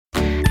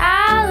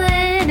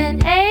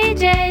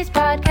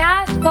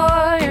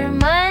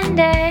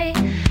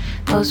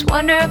most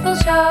wonderful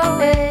show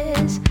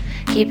is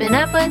Keeping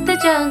Up with the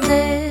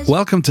Joneses.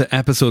 Welcome to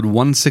episode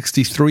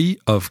 163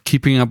 of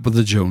Keeping Up with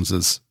the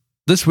Joneses.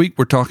 This week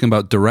we're talking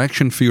about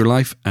direction for your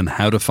life and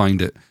how to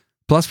find it.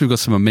 Plus we've got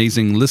some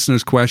amazing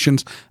listeners'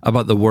 questions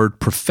about the word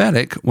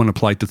prophetic when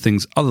applied to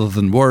things other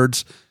than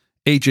words,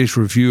 AJ's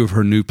review of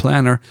her new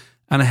planner,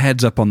 and a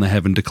heads up on the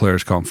Heaven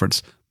Declares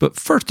conference. But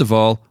first of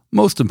all,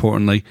 most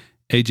importantly,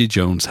 AJ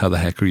Jones, how the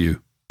heck are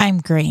you? I'm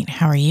great.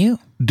 How are you?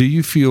 Do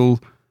you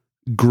feel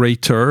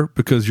greater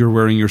because you're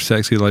wearing your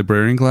sexy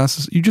librarian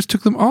glasses? You just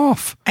took them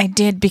off. I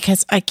did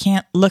because I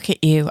can't look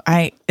at you.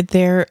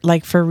 They're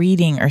like for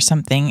reading or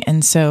something,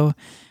 and so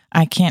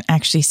I can't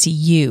actually see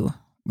you.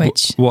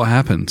 Which what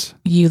happens?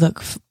 You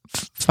look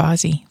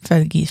fuzzy,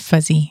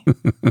 foggy.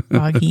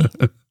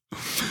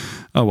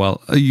 Oh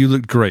well, you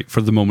looked great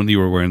for the moment you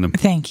were wearing them.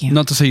 Thank you.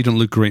 Not to say you don't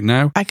look great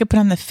now. I could put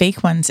on the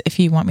fake ones if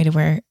you want me to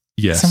wear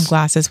some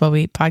glasses while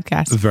we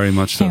podcast. Very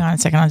much so. Hang on a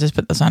second, I'll just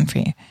put those on for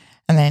you.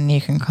 And then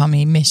you can call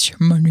me Miss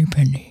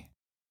Moneypenny.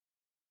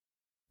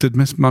 Did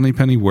Miss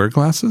Moneypenny wear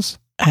glasses?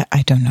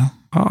 I don't know.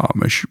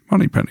 Miss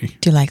Moneypenny.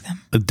 Do you like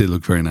them? They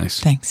look very nice.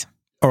 Thanks.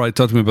 All right,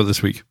 talk to me about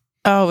this week.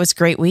 Oh, it was a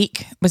great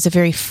week. It was a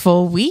very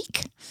full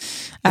week.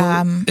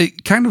 Well,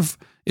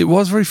 it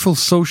was very full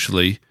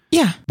socially.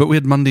 Yeah. But we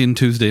had Monday and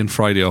Tuesday and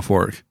Friday off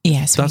work.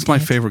 Yes, that's my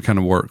favorite kind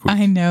of work.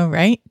 I know,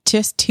 right?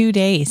 Just 2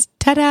 days.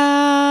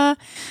 Ta-da!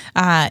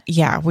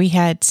 Yeah, we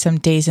had some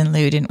days in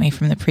lieu, didn't we,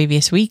 from the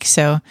previous week?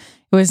 So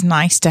it was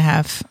nice to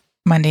have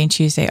Monday and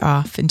Tuesday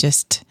off and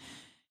just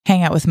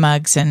hang out with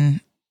Muggs and,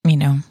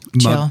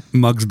 chill.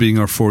 Muggs being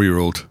our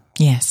 4-year-old.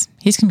 Yes.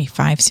 He's going to be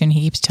 5 soon.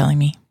 He keeps telling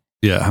me.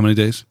 Yeah, how many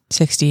days?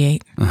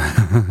 68.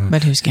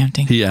 But who's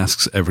counting? He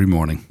asks every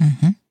morning.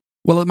 Mm-hmm.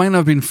 Well, it might not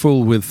have been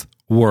full with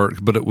work,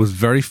 but it was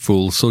very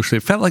full socially.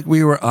 It felt like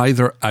we were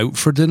either out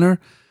for dinner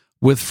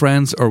with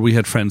friends or we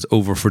had friends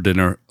over for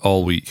dinner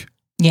all week.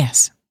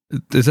 Yes.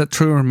 Is that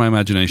true or in my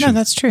imagination? No,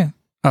 that's true.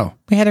 Oh.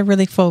 We had a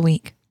really full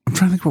week. I'm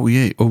trying to think what we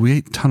ate. Oh, we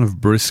ate a ton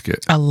of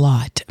brisket. A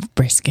lot of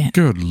brisket.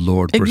 Good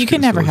Lord, brisket. You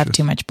can never have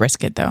too much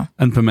brisket, though.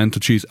 And pimento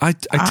cheese. I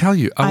tell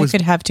you, I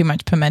could have too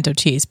much pimento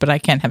cheese, but I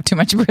can't have too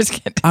much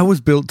brisket. I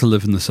was built to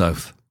live in the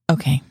South.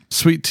 Okay.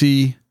 Sweet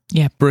tea.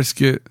 Yeah.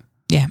 Brisket.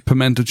 Yeah.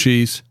 Pimento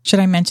cheese. Should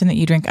I mention that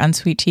you drink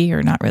unsweet tea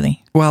or not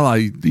really? Well,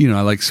 I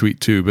like sweet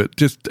too, but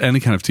just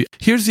any kind of tea.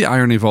 Here's the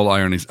irony of all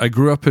ironies. I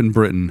grew up in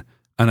Britain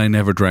and I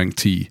never drank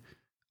tea.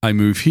 I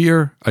move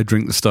here, I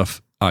drink the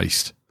stuff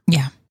iced.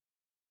 Yeah.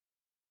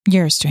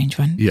 You're a strange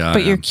one. Yeah.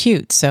 But you're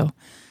cute, so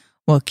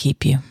we'll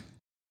keep you.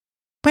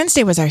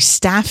 Wednesday was our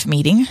staff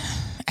meeting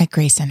at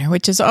Gray Center,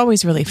 which is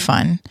always really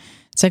fun.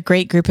 It's a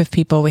great group of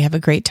people. We have a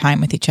great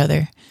time with each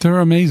other. They're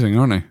amazing,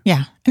 aren't they?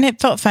 Yeah. And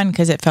it felt fun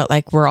because it felt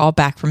like we're all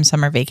back from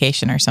summer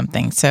vacation or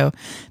something. So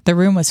the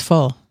room was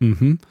full.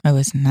 Mm-hmm. It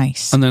was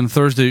nice. And then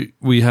Thursday,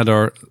 we had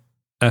our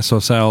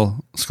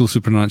SSL, School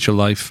Supernatural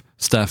Life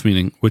staff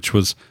meeting, which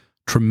was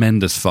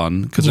tremendous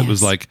fun because it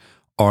was like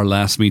our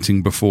last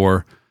meeting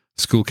before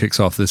school kicks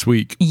off this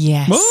week.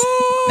 Yes.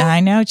 Oh! I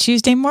know.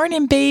 Tuesday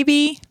morning,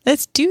 baby.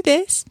 Let's do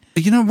this.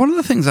 One of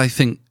the things I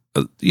think,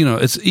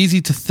 it's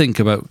easy to think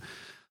about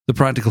the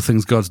practical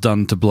things God's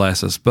done to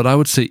bless us, but I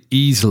would say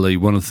easily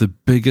one of the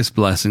biggest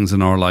blessings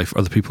in our life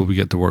are the people we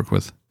get to work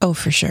with. Oh,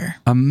 for sure.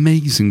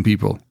 Amazing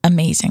people.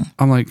 Amazing.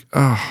 I'm like,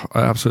 I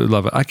absolutely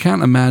love it. I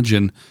can't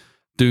imagine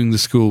doing the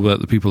school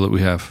without the people that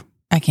we have.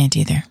 I can't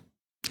either.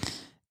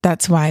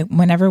 That's why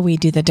whenever we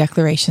do the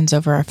declarations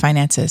over our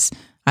finances,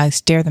 I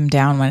stare them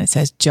down when it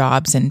says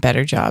jobs and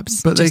better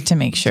jobs, but just to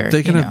make sure.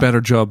 They can have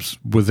better jobs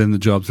within the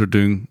jobs they're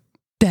doing.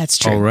 That's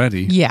true.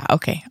 Already. Yeah,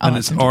 okay. And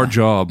it's our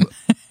job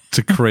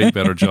to create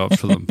better jobs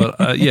for them. But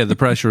the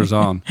pressure is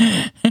on.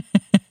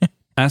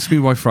 Ask me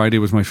why Friday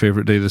was my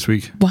favorite day this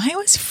week. Why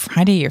was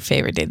Friday your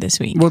favorite day this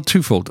week? Well,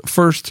 twofold.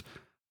 First,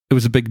 it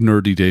was a big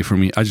nerdy day for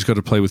me. I just got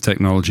to play with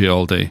technology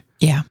all day.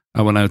 Yeah.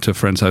 I went out to a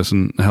friend's house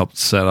and helped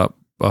set up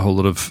a whole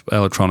lot of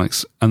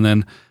electronics. And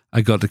then I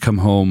got to come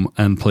home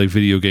and play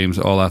video games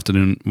all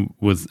afternoon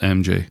with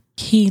MJ.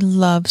 He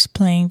loves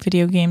playing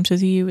video games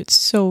with you. It's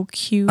so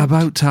cute.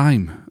 About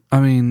time. I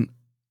mean,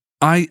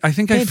 I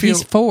think I feel...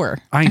 He's 4.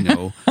 I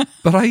know.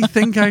 But I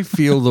think I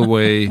feel the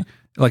way...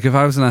 Like if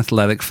I was an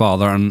athletic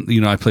father and,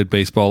 I played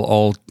baseball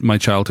all my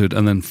childhood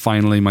and then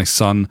finally my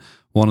son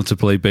wanted to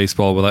play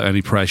baseball without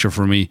any pressure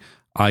for me,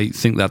 I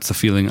think that's the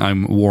feeling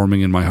I'm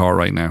warming in my heart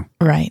right now.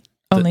 Right.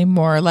 Only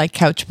more like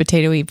couch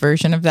potato-y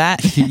version of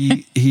that.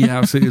 He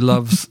absolutely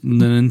loves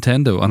the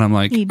Nintendo. And I'm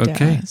like,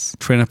 okay,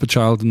 train up a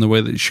child in the way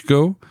that it should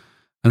go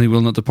and he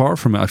will not depart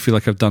from it. I feel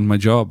like I've done my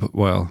job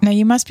well. Now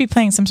you must be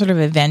playing some sort of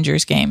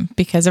Avengers game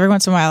because every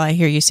once in a while I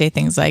hear you say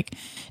things like,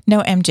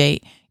 no,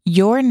 MJ,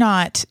 you're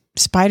not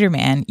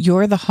Spider-Man,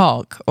 you're the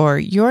Hulk, or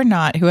you're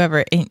not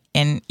whoever,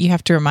 and you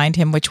have to remind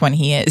him which one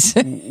he is.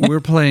 We're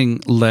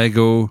playing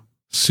Lego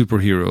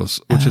superheroes,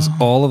 which is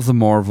all of the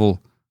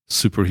Marvel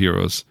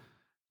superheroes.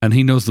 And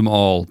he knows them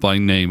all by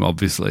name,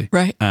 obviously.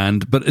 Right.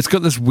 But it's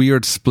got this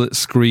weird split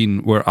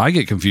screen where I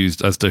get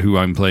confused as to who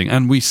I'm playing.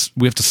 And we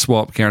have to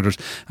swap characters.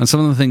 And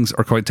some of the things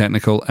are quite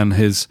technical. And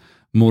his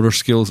motor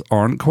skills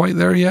aren't quite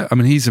there yet. I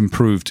mean, he's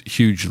improved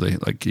hugely.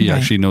 Like, he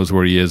actually knows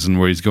where he is and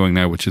where he's going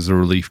now, which is a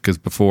relief, because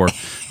before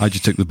I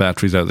just took the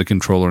batteries out of the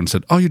controller and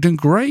said, "Oh, you're doing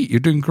great.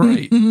 You're doing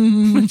great."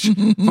 Which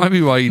might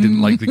be why he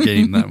didn't like the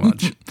game that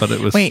much. But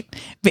it was... Wait,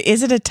 but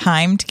is it a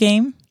timed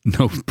game?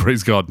 No,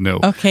 praise God, no.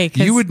 Okay.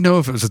 You would know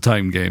if it was a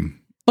time game.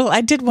 Well,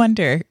 I did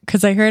wonder,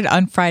 because I heard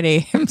on Friday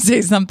him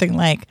say something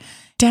like,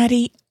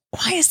 "Daddy,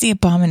 why is the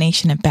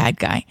Abomination a bad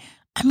guy?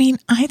 I mean,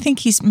 I think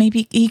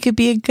he could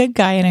be a good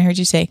guy." And I heard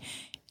you say,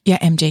 "Yeah,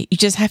 MJ, you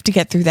just have to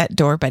get through that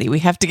door, buddy. We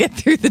have to get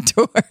through the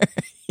door."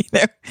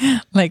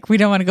 Like, we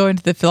don't want to go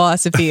into the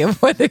philosophy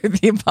of whether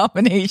the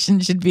Abomination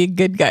should be a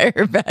good guy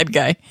or a bad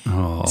guy.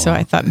 Oh, so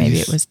I thought maybe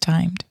it was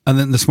timed. And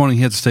then this morning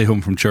he had to stay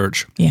home from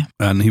church. Yeah.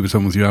 And he was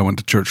home with you. I went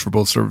to church for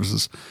both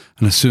services.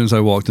 And as soon as I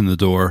walked in the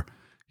door,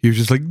 he was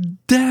just like,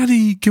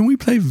 "Daddy, can we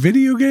play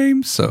video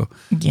games?" So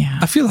yeah,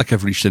 I feel like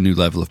I've reached a new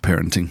level of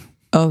parenting.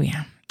 Oh,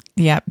 yeah.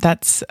 Yeah,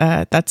 that's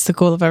the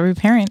goal of every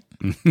parent.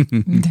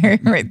 They're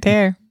right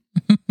there.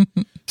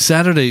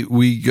 Saturday,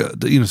 we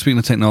got, speaking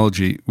of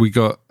technology, we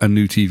got a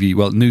new TV.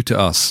 Well, new to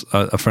us.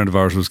 A friend of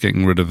ours was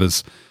getting rid of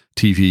his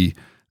TV,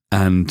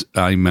 and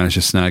I managed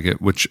to snag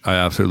it, which I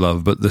absolutely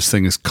love. But this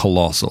thing is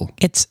colossal.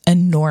 It's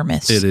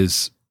enormous. It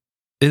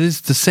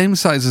is the same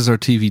size as our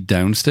TV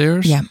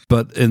downstairs. Yeah.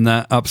 But in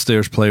that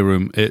upstairs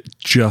playroom, it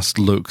just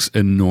looks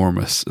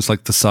enormous. It's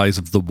like the size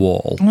of the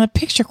wall. Well, the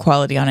picture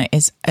quality on it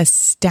is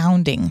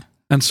astounding.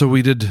 And so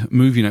we did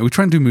movie night. We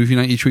try and do movie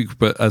night each week,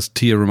 but as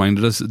Tia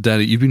reminded us,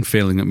 "Daddy, you've been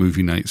failing at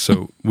movie night."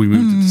 So we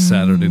moved it to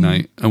Saturday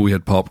night, and we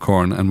had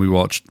popcorn, and we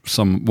watched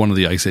one of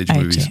the Ice Age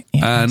movies.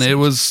 And it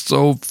was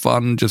so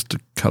fun just to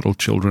cuddle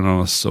children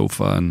on a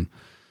sofa. And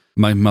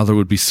my mother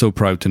would be so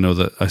proud to know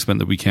that I spent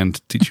the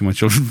weekend teaching my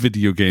children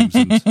video games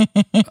and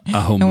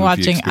a home and movie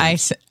watching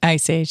experience.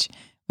 Ice Age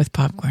with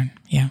popcorn.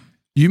 Yeah.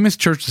 You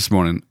missed church this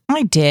morning.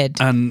 I did.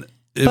 And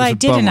but I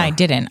did and I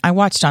didn't. I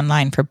watched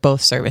online for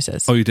both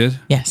services. Oh, you did?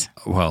 Yes.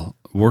 Well,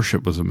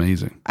 worship was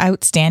amazing.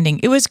 Outstanding.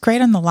 It was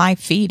great on the live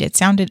feed. It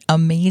sounded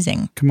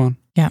amazing. Come on.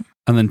 Yeah.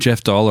 And then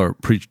Jeff Dollar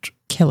preached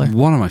killer.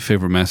 One of my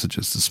favorite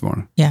messages this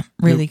morning. Yeah,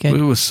 really good.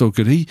 It was so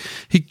good.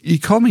 He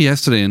called me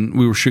yesterday and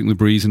we were shooting the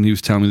breeze and he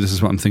was telling me this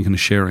is what I'm thinking of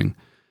sharing.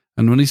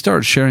 And when he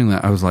started sharing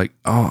that, I was like,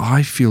 oh,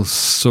 I feel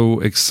so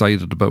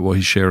excited about what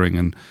he's sharing.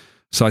 And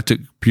so I took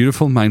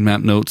beautiful mind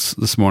map notes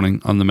this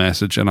morning on the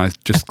message, and I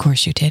just... Of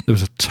course you did. There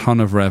was a ton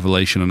of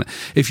revelation in it.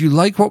 If you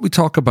like what we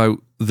talk about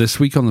this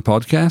week on the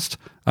podcast,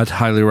 I'd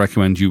highly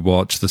recommend you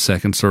watch the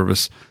second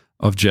service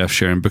of Jeff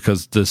sharing,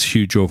 because there's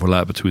huge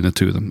overlap between the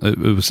two of them. It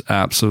was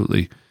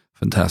absolutely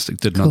fantastic.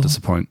 Did not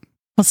disappoint.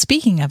 Well,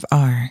 speaking of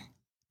our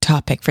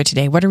topic for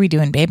today, what are we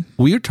doing, babe?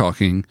 We are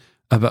talking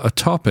about a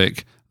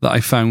topic that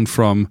I found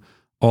from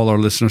all our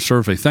listener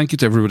survey. Thank you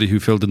to everybody who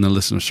filled in the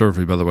listener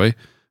survey, by the way.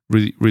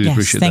 Really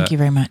appreciate that. Thank you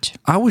very much.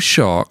 I was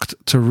shocked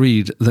to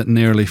read that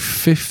nearly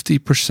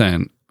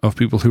 50% of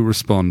people who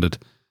responded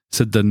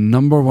said the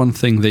number one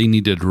thing they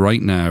needed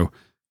right now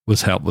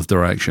was help with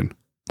direction.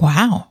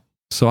 Wow.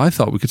 So I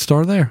thought we could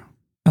start there.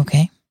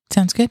 Okay.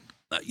 Sounds good.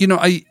 You know,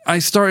 I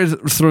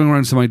started throwing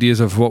around some ideas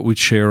of what we'd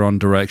share on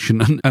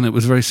direction, and it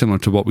was very similar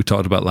to what we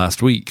talked about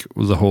last week,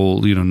 with the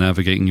whole,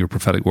 navigating your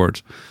prophetic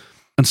words.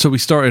 And so we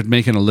started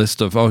making a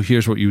list of,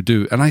 here's what you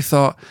do. And I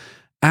thought,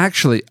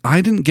 actually,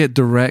 I didn't get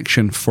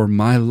direction for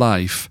my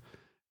life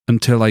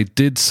until I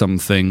did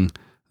something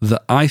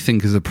that I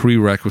think is a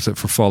prerequisite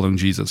for following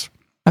Jesus.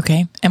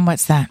 Okay. And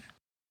what's that?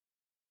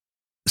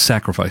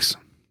 Sacrifice.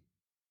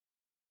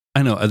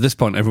 I know, at this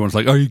point, everyone's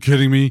like, are you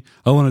kidding me?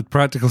 I wanted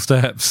practical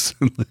steps.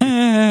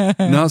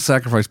 Not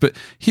sacrifice. But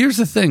here's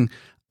the thing.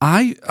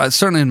 I,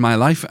 certainly in my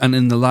life and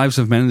in the lives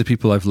of many of the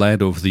people I've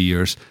led over the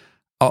years,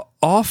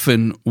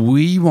 often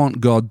we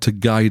want God to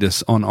guide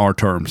us on our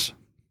terms.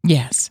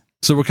 Yes.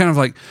 So we're kind of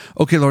like,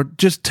 okay, Lord,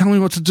 just tell me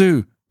what to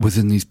do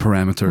within these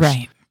parameters.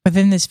 Right.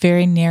 Within this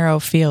very narrow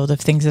field of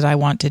things that I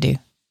want to do.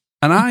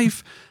 And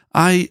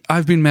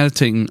I've been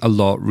meditating a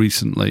lot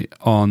recently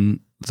on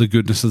the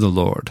goodness of the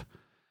Lord.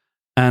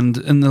 And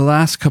in the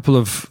last couple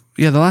of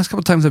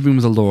times I've been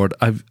with the Lord,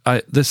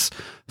 this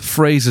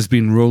phrase has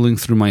been rolling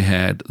through my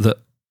head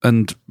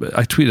and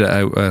I tweeted it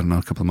out, I don't know,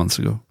 a couple of months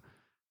ago,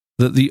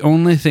 that the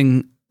only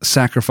thing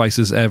sacrifice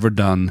has ever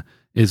done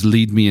is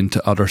lead me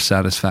into utter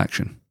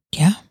satisfaction.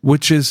 Yeah.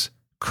 Which is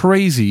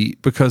crazy,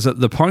 because at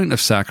the point of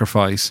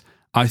sacrifice,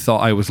 I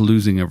thought I was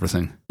losing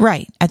everything.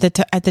 Right. At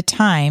the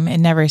time, it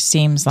never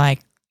seems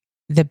like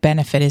the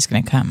benefit is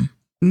going to come.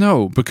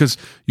 No, because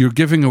you're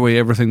giving away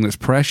everything that's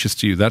precious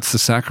to you. That's the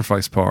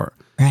sacrifice part.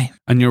 Right.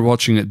 And you're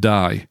watching it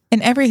die.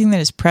 And everything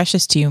that is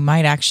precious to you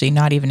might actually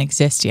not even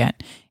exist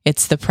yet.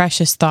 It's the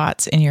precious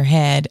thoughts in your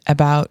head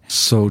about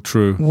so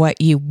true what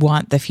you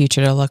want the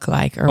future to look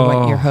like, or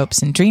what your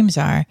hopes and dreams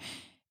are.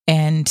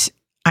 And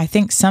I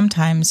think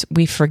sometimes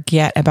we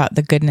forget about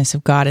the goodness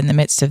of God in the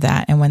midst of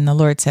that. And when the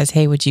Lord says,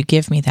 hey, would you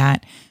give me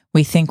that?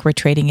 We think we're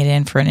trading it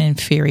in for an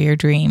inferior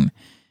dream,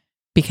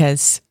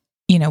 because,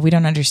 we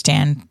don't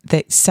understand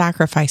that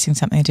sacrificing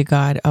something to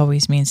God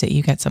always means that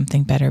you get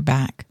something better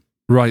back.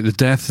 Right, the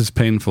death is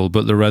painful,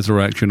 but the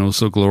resurrection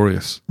also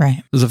glorious.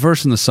 Right. There's a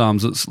verse in the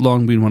Psalms that's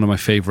long been one of my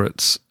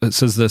favorites. It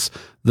says this,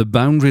 "The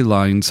boundary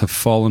lines have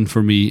fallen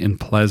for me in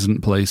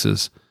pleasant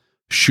places.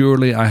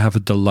 Surely I have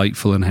a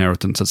delightful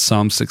inheritance." That's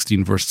Psalm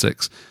 16, verse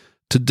 6.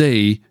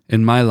 Today,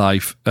 in my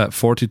life, at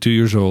 42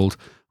 years old,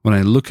 when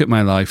I look at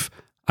my life,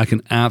 I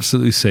can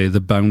absolutely say the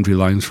boundary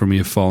lines for me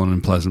have fallen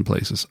in pleasant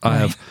places. I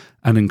have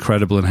an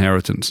incredible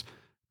inheritance.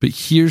 But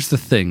here's the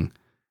thing.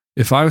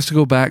 If I was to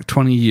go back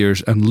 20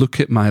 years and look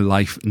at my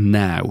life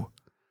now,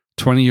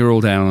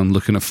 20-year-old Alan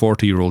looking at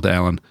 40-year-old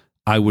Alan,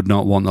 I would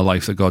not want the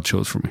life that God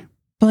chose for me.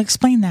 Well,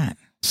 explain that.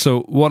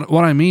 So what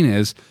I mean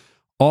is,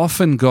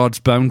 often God's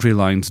boundary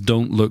lines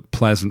don't look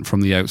pleasant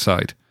from the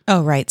outside.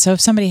 Oh, right. So if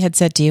somebody had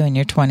said to you in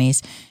your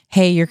 20s,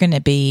 hey, you're going to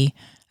be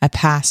a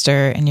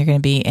pastor and you're going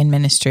to be in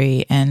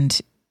ministry and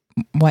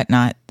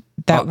whatnot,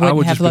 that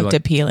wouldn't have looked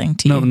appealing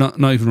to you. No,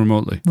 not even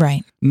remotely.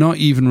 Right. Not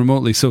even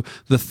remotely. So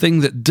the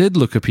thing that did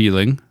look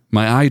appealing,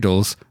 my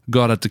idols,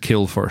 God had to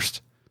kill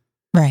first.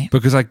 Right.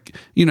 Because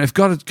if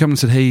God had come and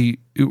said, hey,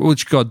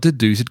 which God did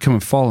do, he said, come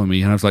and follow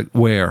me. And I was like,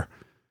 where?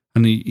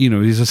 And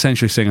he's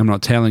essentially saying, I'm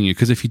not telling you.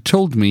 Because if he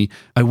told me,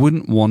 I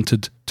wouldn't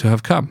wanted to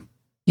have come.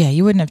 Yeah,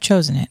 you wouldn't have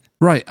chosen it.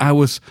 Right. I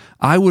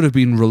would have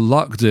been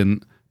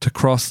reluctant to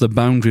cross the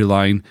boundary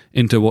line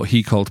into what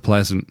he called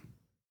pleasant.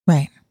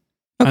 Right.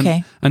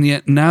 Okay. And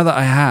yet now that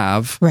I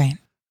have, right,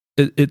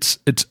 it's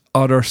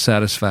utter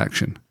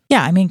satisfaction.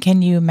 Yeah. I mean,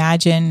 can you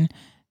imagine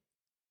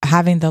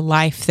having the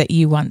life that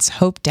you once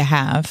hoped to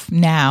have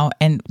now?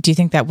 And do you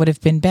think that would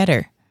have been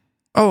better?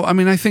 Oh, I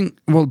mean, I think,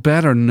 well,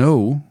 better,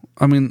 no.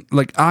 I mean,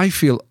 like, I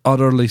feel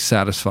utterly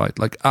satisfied.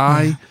 Like,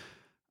 I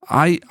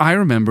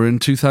remember in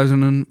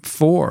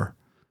 2004,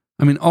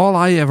 I mean, all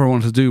I ever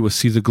wanted to do was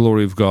see the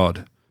glory of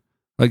God.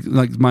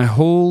 Like my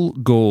whole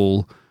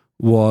goal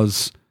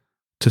was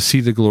to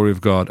see the glory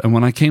of God. And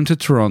when I came to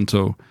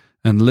Toronto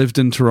and lived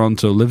in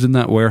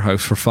that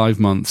warehouse for 5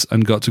 months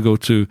and got to go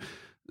to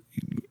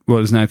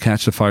what is now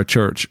Catch the Fire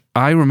Church,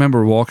 I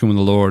remember walking with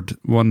the Lord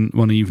one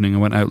evening. I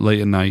went out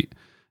late at night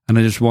and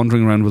I just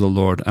wandering around with the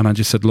Lord. And I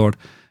just said, Lord,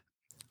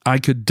 I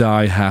could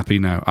die happy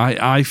now.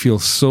 I feel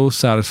so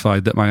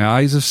satisfied that my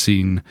eyes have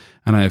seen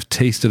and I have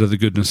tasted of the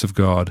goodness of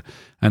God,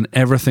 and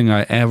everything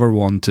I ever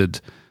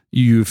wanted,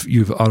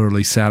 you've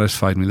utterly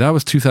satisfied me. That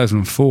was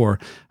 2004,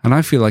 and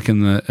I feel like in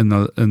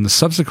the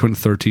subsequent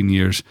 13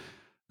 years,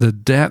 the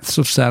depths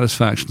of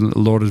satisfaction that the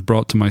Lord has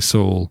brought to my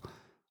soul,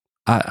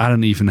 I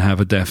don't even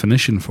have a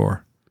definition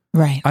for.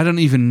 Right. I don't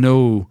even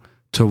know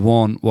to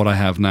want what I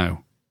have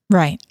now.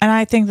 Right. And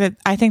I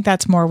think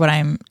that's more what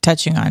I'm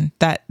touching on,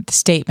 that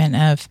statement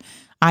of,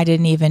 I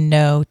didn't even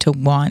know to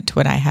want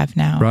what I have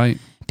now. Right.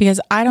 Because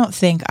I don't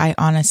think I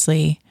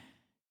honestly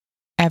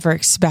ever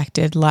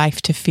expected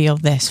life to feel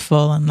this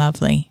full and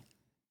lovely.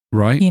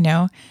 Right.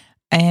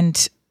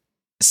 And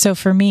so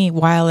for me,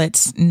 while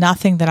it's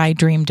nothing that I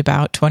dreamed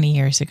about 20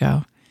 years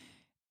ago,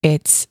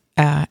 it's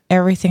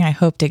everything I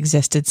hoped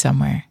existed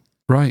somewhere.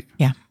 Right.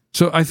 Yeah.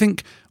 So I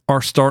think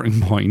our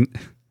starting point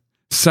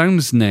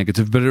sounds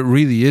negative, but it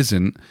really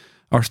isn't.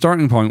 Our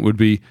starting point would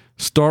be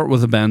start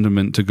with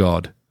abandonment to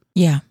God.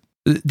 Yeah.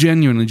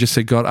 Genuinely just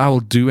say, God, I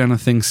will do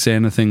anything, say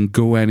anything,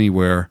 go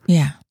anywhere.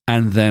 Yeah.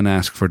 And then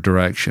ask for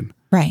direction.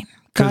 Right.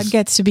 God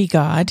gets to be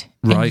God,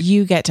 right, and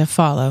you get to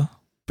follow.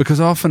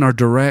 Because often our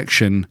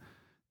direction,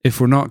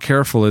 if we're not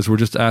careful, is we're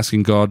just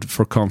asking God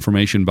for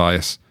confirmation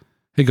bias.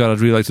 Hey, God, I'd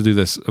really like to do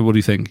this. What do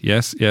you think?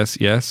 Yes, yes,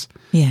 yes.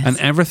 Yes. And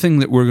everything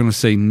that we're going to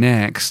say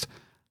next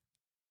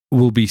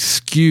will be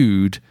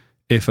skewed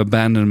if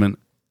abandonment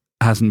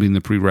hasn't been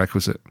the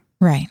prerequisite.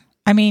 Right.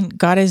 I mean,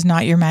 God is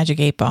not your magic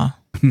 8-ball.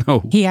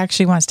 No. He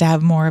actually wants to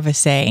have more of a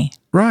say.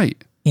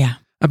 Right. Yeah.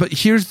 But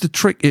here's the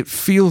trick. It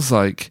feels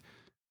like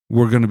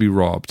we're going to be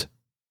robbed.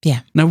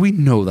 Yeah. Now, we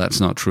know that's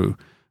not true.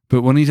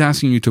 But when he's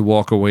asking you to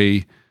walk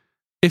away,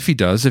 if he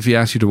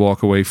asks you to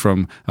walk away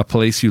from a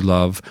place you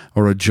love,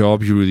 or a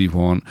job you really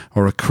want,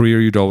 or a career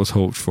you'd always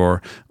hoped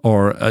for,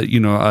 or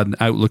an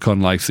outlook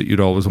on life that you'd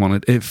always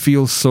wanted, it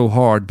feels so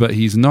hard. But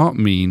he's not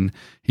mean.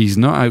 He's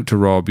not out to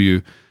rob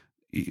you.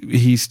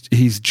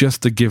 He's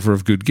just the giver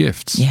of good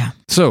gifts. Yeah.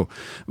 So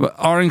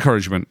our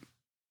encouragement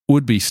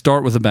would be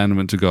start with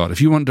abandonment to God. If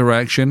you want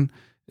direction,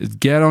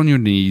 get on your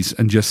knees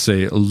and just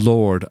say,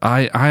 Lord,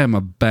 I am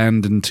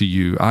abandoned to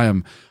you. I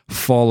am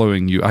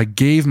following you. I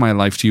gave my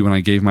life to you when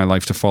I gave my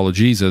life to follow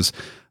Jesus.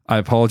 I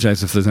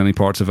apologize if there's any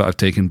parts of it I've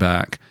taken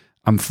back.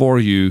 I'm for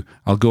you.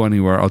 I'll go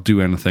anywhere. I'll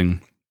do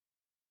anything.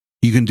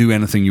 You can do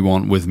anything you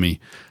want with me.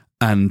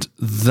 And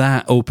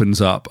that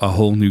opens up a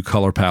whole new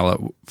color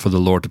palette for the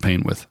Lord to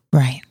paint with.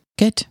 Right.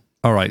 Good.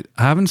 All right.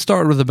 Having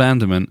started with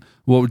abandonment,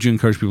 what would you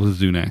encourage people to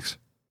do next?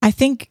 I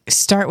think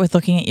start with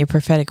looking at your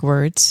prophetic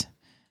words.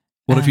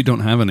 What if you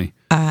don't have any?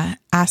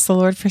 Ask the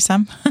Lord for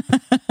some.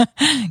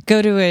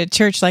 Go to a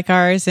church like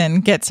ours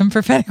and get some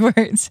prophetic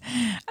words.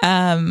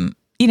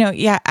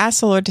 Ask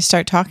the Lord to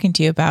start talking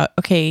to you about,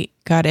 okay,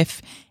 God,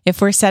 if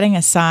we're setting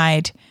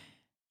aside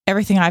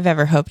everything I've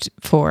ever hoped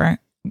for,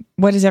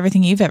 what is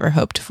everything you've ever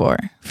hoped for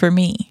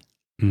me?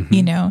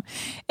 Mm-hmm.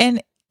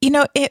 And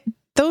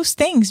those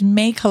things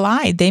may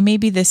collide. They may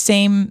be the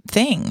same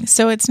thing.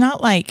 So it's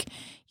not like,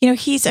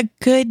 he's a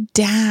good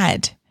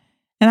dad.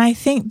 And I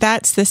think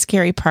that's the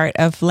scary part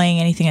of laying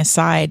anything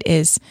aside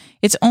is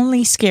it's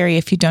only scary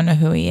if you don't know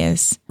who he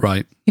is.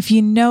 Right. If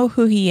you know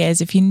who he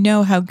is, if you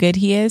know how good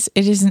he is,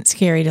 it isn't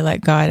scary to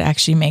let God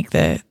actually make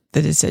the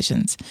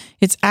decisions.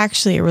 It's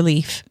actually a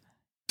relief.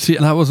 See,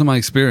 that wasn't my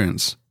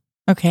experience.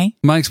 Okay.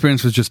 My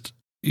experience was just,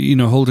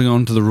 holding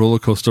on to the roller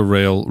coaster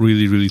rail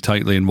really, really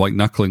tightly and white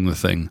knuckling the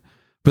thing.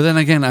 But then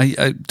again,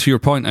 I to your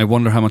point, I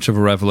wonder how much of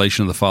a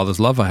revelation of the Father's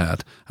love I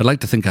had. I'd like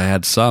to think I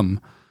had some.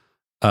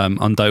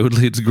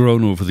 Undoubtedly, it's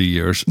grown over the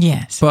years.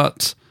 Yes.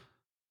 But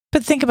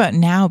think about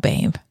now,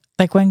 babe.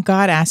 Like when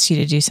God asks you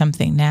to do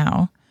something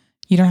now,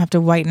 you don't have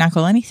to white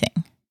knuckle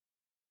anything.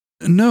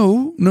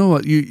 No,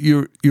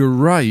 you're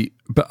right.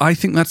 But I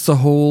think that's the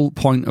whole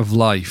point of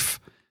life,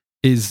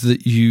 is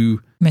that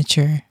you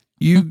mature.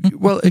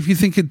 Well, if you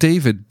think of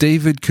David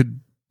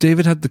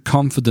had the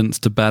confidence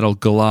to battle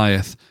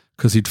Goliath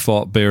because he'd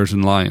fought bears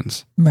and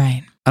lions.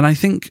 Right. And I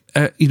think,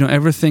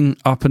 everything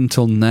up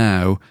until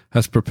now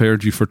has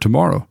prepared you for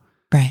tomorrow.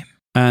 Right.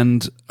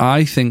 And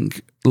I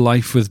think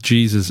life with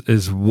Jesus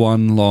is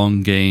one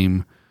long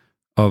game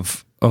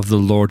of the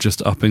Lord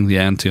just upping the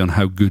ante on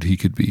how good he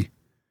could be.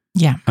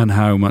 Yeah. And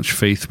how much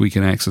faith we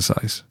can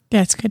exercise.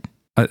 Yeah, it's good.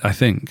 I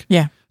think.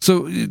 Yeah.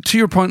 So to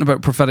your point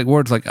about prophetic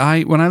words, like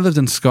when I lived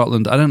in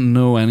Scotland, I didn't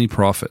know any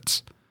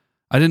prophets.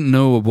 I didn't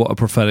know what a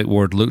prophetic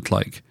word looked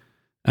like.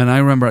 And I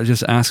remember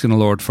just asking the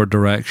Lord for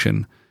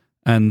direction.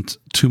 And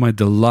to my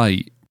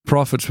delight,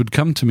 prophets would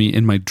come to me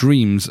in my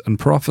dreams and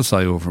prophesy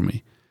over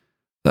me.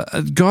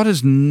 God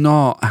is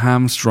not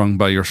hamstrung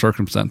by your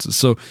circumstances.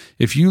 So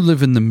if you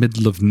live in the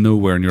middle of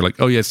nowhere and you're like,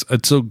 oh yes,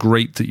 it's so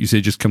great that you say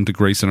just come to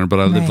Grace Center, but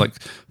I live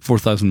like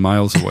 4,000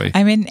 miles away.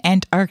 I'm in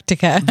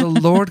Antarctica. The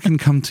Lord can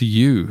come to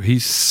you.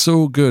 He's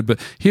so good.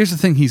 But here's the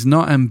thing, he's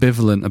not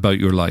ambivalent about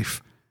your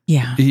life.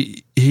 Yeah.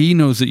 He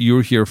knows that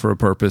you're here for a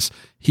purpose.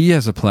 He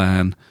has a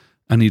plan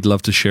and he'd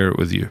love to share it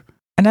with you.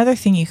 Another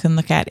thing you can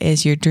look at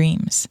is your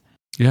dreams.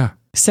 Yeah.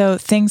 So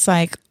things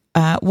like,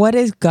 what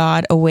is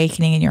God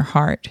awakening in your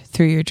heart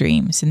through your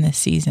dreams in this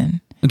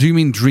season? Do you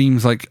mean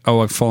dreams like,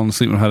 oh, I've fallen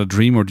asleep and had a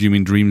dream? Or do you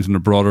mean dreams in a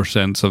broader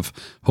sense of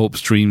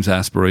hopes, dreams,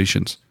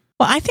 aspirations?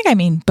 Well, I think I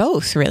mean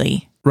both,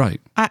 really.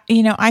 Right.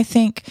 I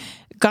think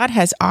God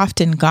has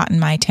often gotten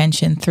my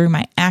attention through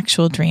my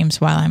actual dreams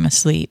while I'm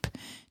asleep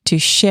to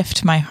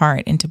shift my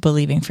heart into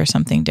believing for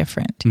something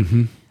different.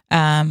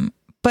 Mm-hmm.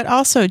 But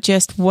also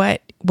just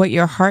what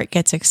your heart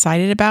gets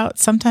excited about,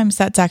 sometimes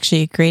that's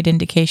actually a great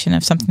indication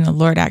of something the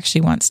Lord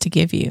actually wants to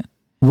give you.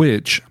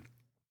 Which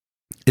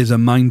is a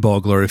mind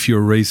boggler if you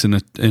were raised in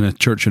a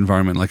church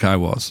environment like I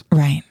was.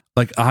 Right.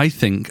 Like I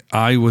think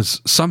I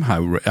was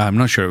somehow, I'm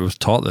not sure it was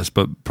taught this,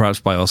 but perhaps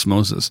by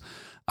osmosis,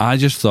 I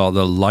just thought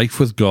that life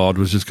with God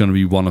was just going to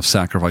be one of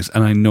sacrifice.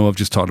 And I know I've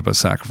just talked about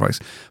sacrifice,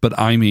 but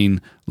I mean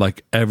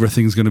like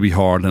everything's going to be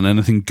hard and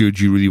anything good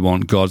you really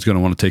want, God's going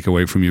to want to take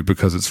away from you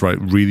because it's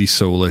really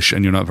soulish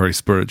and you're not very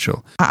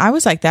spiritual. I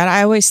was like that.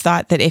 I always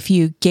thought that if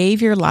you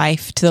gave your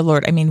life to the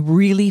Lord,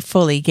 really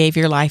fully gave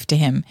your life to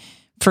him,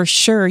 for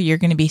sure you're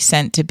going to be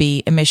sent to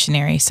be a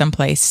missionary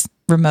someplace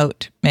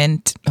remote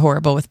and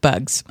horrible with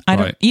bugs.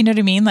 You know what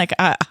I mean? Like,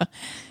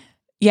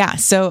 yeah.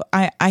 So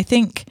I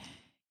think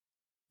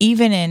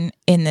even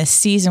in this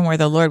season where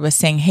the Lord was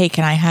saying, hey,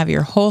 can I have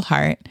your whole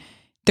heart?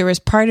 There was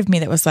part of me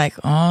that was like,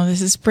 oh,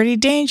 this is pretty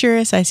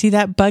dangerous. I see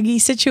that buggy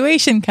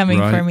situation coming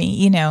for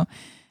me,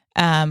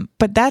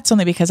 but that's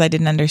only because I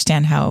didn't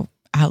understand how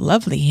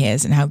lovely he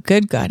is and how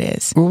good God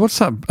is. Well, what's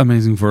that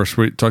amazing verse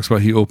where it talks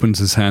about he opens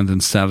his hand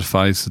and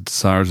satisfies the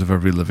desires of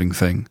every living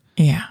thing?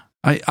 Yeah.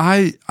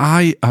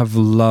 I have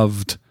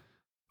loved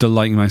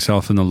delighting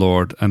myself in the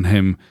Lord and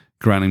him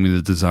granting me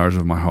the desires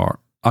of my heart.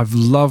 I've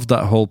loved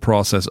that whole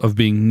process of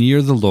being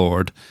near the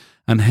Lord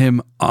and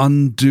him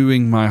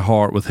undoing my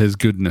heart with his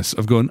goodness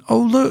of going, oh,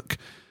 look,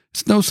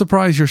 it's no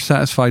surprise you're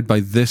satisfied by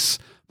this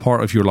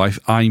part of your life.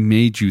 I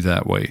made you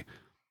that way.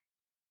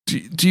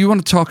 Do you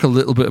want to talk a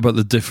little bit about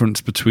the difference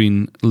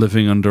between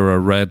living under a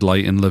red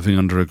light and living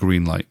under a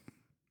green light?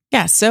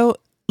 Yeah. So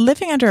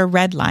living under a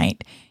red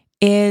light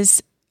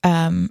is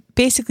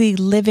basically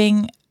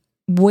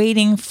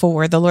waiting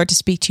for the Lord to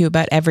speak to you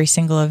about every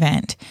single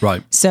event.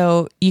 Right.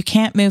 So you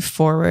can't move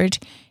forward.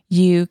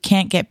 You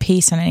can't get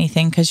peace on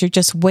anything because you're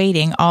just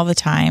waiting all the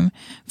time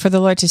for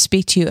the Lord to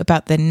speak to you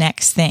about the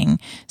next thing.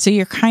 So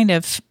you're kind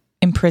of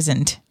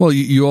imprisoned. Well,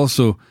 you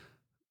also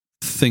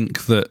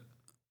think that,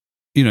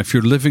 if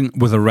you're living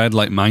with a red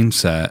light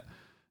mindset,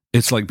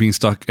 it's like being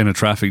stuck in a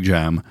traffic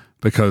jam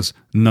because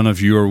none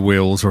of your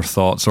wills or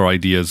thoughts or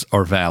ideas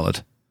are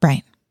valid.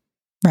 Right.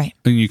 Right.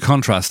 And you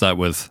contrast that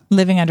with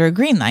living under a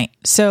green light.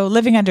 So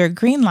living under a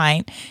green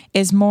light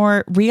is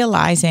more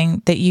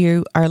realizing that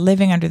you are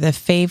living under the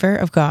favor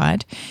of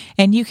God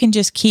and you can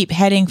just keep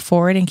heading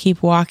forward and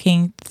keep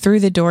walking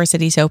through the doors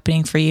that he's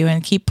opening for you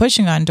and keep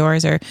pushing on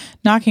doors or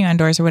knocking on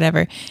doors or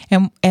whatever.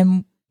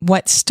 And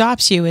what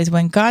stops you is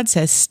when God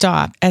says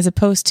stop, as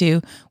opposed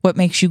to what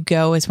makes you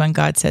go is when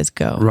God says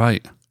go.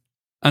 Right.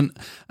 And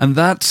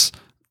that's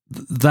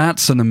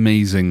that's an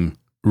amazing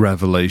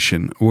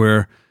revelation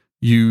where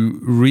you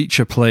reach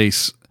a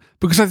place,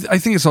 because I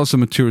think it's also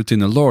maturity in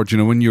the Lord. You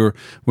know, when you're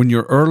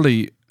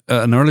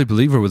an early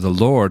believer with the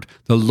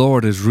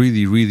Lord is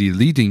really, really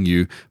leading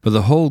you. But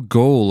the whole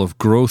goal of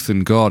growth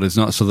in God is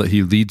not so that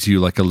he leads you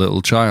like a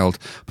little child,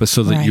 but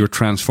so that you're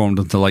transformed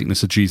into the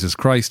likeness of Jesus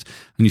Christ,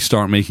 and you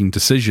start making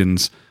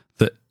decisions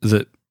that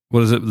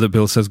what is it that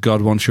Bill says?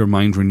 God wants your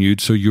mind renewed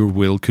so your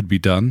will could be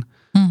done.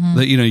 Mm-hmm.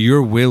 That, you know,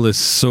 your will is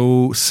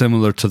so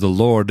similar to the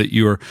Lord that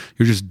you're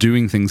just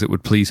doing things that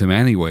would please him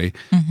anyway.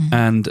 Mm-hmm.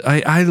 And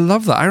I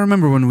love that. I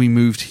remember when we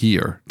moved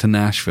here to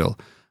Nashville,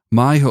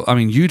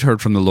 you'd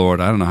heard from the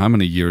Lord, I don't know how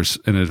many years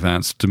in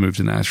advance to move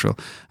to Nashville.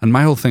 And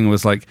my whole thing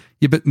was like,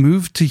 yeah, but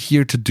move to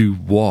here to do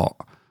what?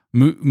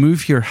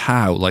 Move here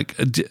how? Like,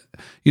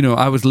 you know,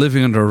 I was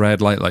living under a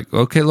red light, like,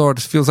 okay, Lord,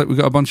 it feels like we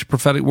got a bunch of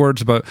prophetic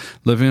words about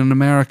living in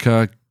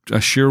America. I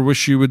sure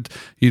wish you would,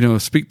 you know,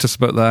 speak to us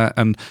about that.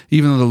 And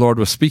even though the Lord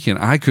was speaking,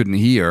 I couldn't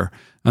hear.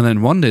 And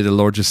then one day the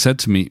Lord just said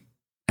to me,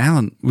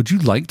 Alan, would you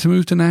like to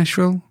move to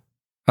Nashville?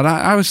 And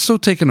I was so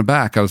taken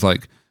aback. I was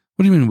like,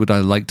 what do you mean, would I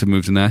like to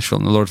move to Nashville?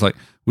 And the Lord's like,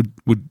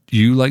 would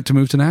you like to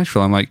move to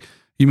Nashville? I'm like,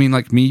 you mean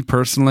like me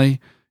personally,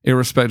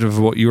 irrespective of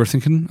what you were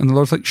thinking? And the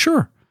Lord's like,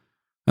 sure.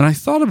 And I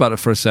thought about it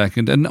for a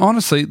second. And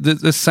honestly,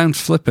 this sounds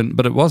flippant,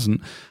 but it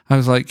wasn't. I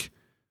was like,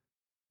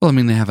 well, I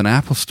mean, they have an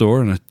Apple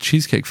store and a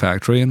cheesecake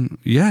factory. And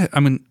yeah, I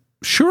mean,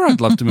 sure, I'd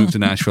love to move to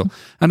Nashville.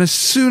 And as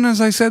soon as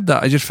I said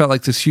that, I just felt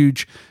like this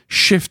huge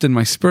shift in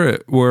my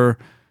spirit where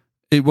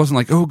it wasn't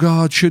like, oh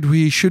God, should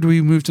we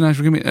move to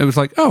Nashville? It was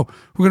like, oh,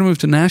 we're going to move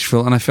to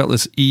Nashville. And I felt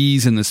this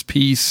ease and this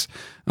peace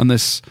and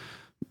this,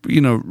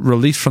 you know,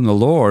 release from the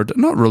Lord.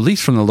 Not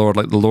release from the Lord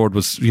like the Lord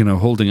was, you know,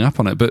 holding up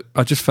on it, but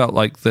I just felt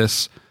like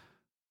this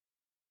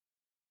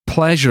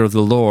pleasure of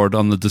the Lord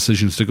on the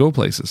decisions to go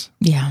places.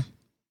 Yeah.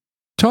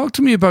 Talk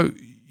to me about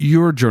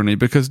your journey,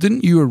 because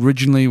didn't you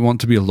originally want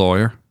to be a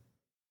lawyer?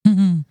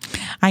 Mm-hmm.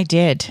 I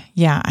did.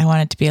 Yeah, I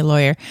wanted to be a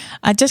lawyer.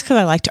 Just because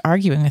I liked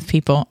arguing with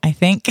people, I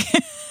think.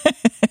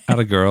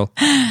 Atta girl.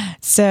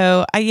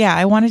 So,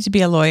 I wanted to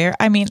be a lawyer.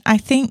 I mean, I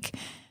think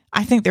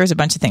there was a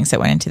bunch of things that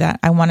went into that.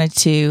 I wanted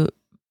to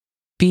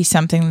be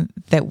something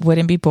that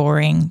wouldn't be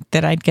boring,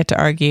 that I'd get to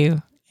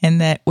argue,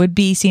 and that would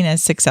be seen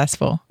as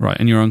successful. Right.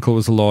 And your uncle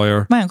was a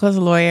lawyer. My uncle was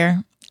a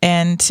lawyer.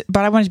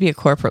 But I wanted to be a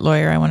corporate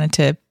lawyer. I wanted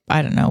to,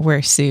 I don't know, wear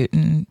a suit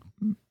and,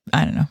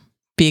 I don't know,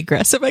 be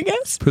aggressive, I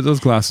guess. Put those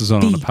glasses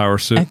on a power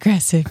suit.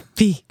 Aggressive.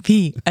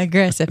 Be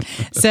aggressive.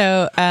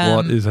 So,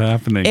 what is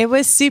happening? It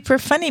was super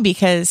funny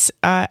because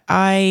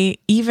I,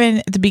 even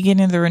at the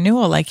beginning of the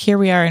renewal, like here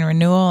we are in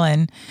renewal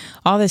and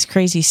all this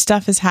crazy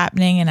stuff is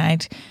happening.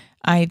 And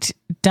I'd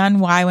done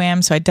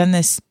YWAM. So I'd done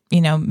this,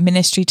 you know,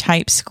 ministry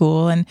type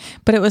school.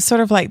 But it was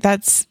sort of like,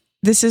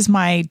 this is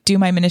my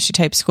ministry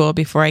type school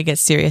before I get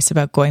serious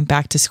about going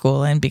back to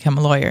school and become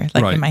a lawyer,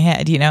 like in my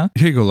head, you know?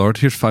 Here you go, Lord.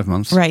 Here's 5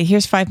 months. Right.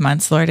 Here's 5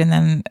 months, Lord. And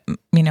then,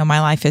 you know,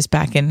 my life is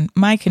back in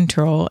my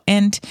control.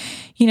 And,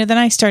 you know, then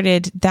I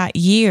started that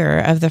year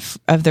of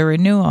the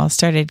renewal,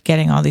 started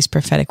getting all these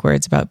prophetic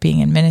words about being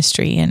in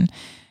ministry. And,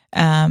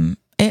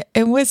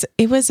 it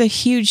was a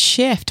huge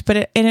shift,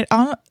 but it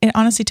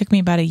honestly took me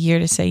about a year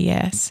to say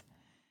yes.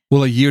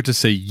 Well, a year to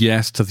say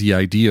yes to the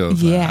idea of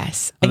that.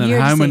 Yes. And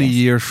then how many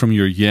years from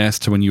your yes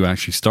to when you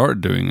actually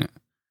started doing it?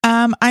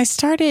 I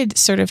started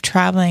sort of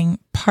traveling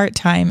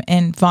part-time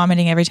and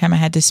vomiting every time I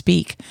had to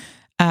speak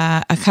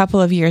a couple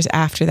of years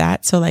after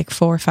that. So like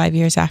 4 or 5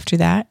 years after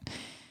that.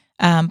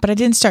 But I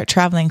didn't start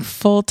traveling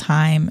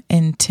full-time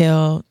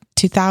until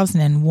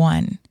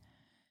 2001.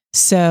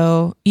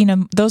 So, you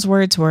know, those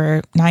words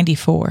were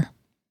 94.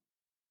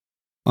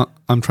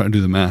 I'm trying to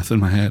do the math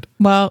in my head.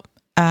 Well,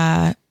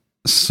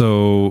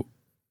 so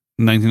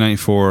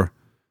 1994,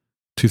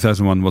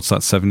 2001, what's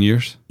that, 7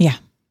 years? Yeah.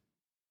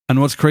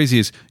 And what's crazy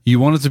is you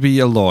wanted to be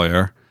a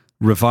lawyer,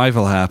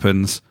 revival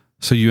happens,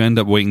 so you end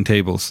up waiting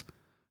tables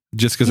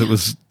just because it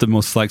was the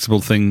most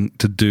flexible thing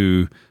to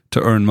do to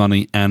earn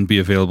money and be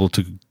available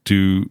to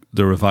do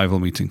the revival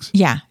meetings.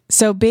 Yeah.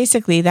 So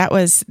basically that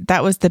was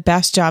the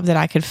best job that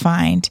I could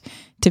find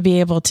to be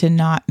able to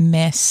not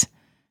miss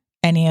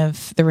any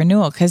of the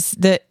renewal, because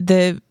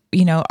the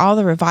you know, all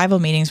the revival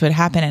meetings would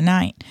happen at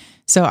night.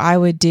 So I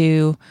would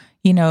do,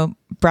 you know,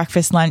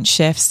 breakfast, lunch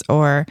shifts,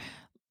 or,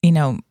 you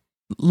know,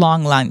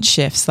 long lunch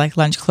shifts, like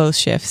lunch close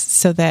shifts,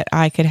 so that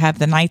I could have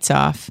the nights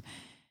off.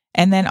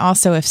 And then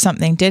also if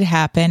something did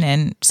happen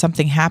and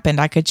something happened,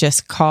 I could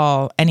just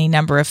call any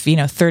number of, you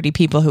know, 30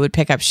 people who would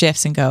pick up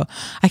shifts and go,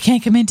 I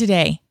can't come in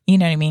today. You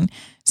know what I mean?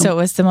 So it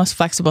was the most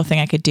flexible thing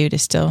I could do to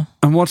still.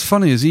 And what's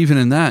funny is even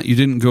in that, you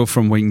didn't go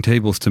from waiting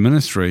tables to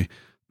ministry.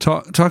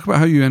 Talk about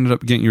how you ended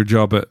up getting your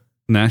job at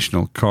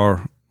National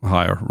Car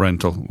Hire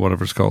Rental,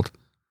 whatever it's called.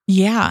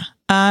 Yeah.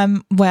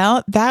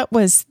 Well, that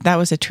was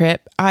a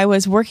trip. I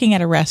was working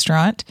at a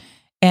restaurant,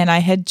 and I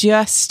had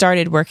just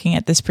started working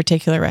at this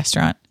particular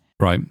restaurant.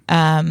 Right.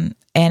 And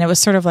it was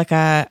sort of like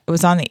it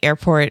was on the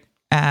airport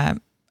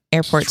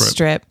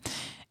strip.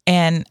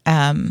 And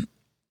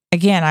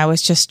again, I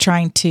was just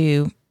trying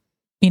to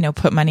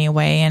put money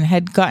away and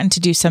had gotten to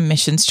do some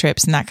missions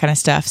trips and that kind of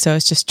stuff. So I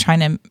was just trying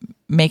to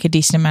make a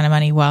decent amount of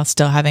money while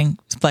still having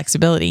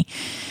flexibility.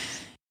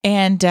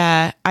 And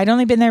I'd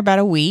only been there about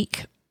a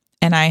week,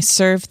 and I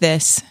served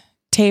this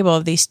table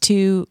of these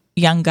two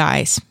young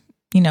guys,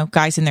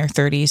 guys in their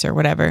 30s or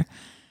whatever.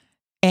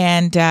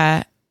 And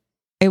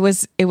it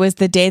was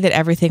the day that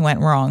everything went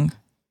wrong,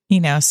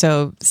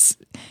 so.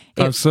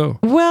 How so?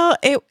 Well,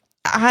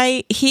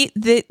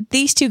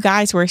 these two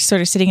guys were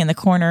sort of sitting in the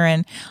corner,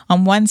 and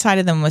on one side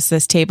of them was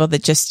this table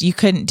that just, you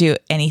couldn't do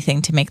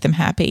anything to make them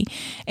happy.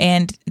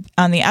 And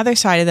on the other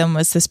side of them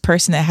was this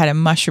person that had a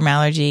mushroom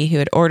allergy, who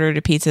had ordered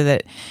a pizza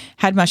that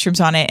had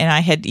mushrooms on it. And I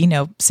had,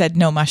 said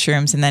no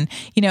mushrooms. And then,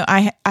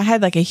 I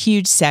had like a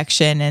huge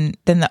section, and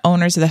then the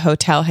owners of the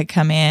hotel had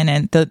come in,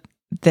 and the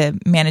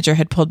manager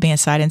had pulled me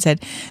aside and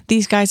said,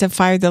 "These guys have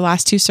fired the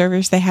last two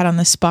servers they had on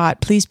the spot.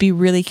 Please be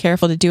really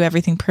careful to do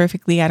everything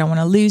perfectly. I don't want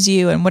to lose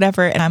you," and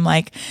whatever. And I'm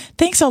like,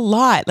 thanks a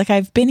lot. Like,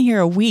 I've been here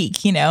a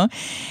week,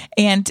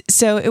 And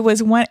so it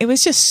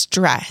was just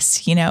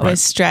stress, it was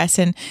stress.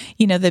 And,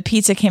 the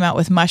pizza came out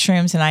with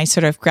mushrooms, and I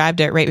sort of grabbed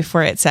it right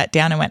before it sat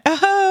down and went,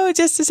 "Oh,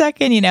 just a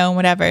second," and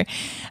whatever.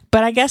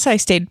 But I guess I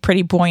stayed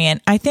pretty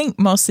buoyant. I think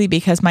mostly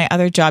because my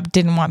other job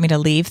didn't want me to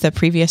leave the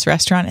previous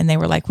restaurant, and they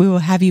were like, "We will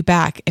have you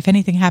back. If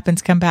anything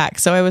happens, come back."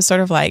 So I was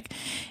sort of like,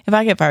 if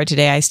I get fired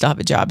today, I still have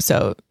a job.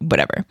 So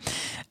whatever.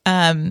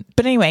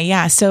 But anyway,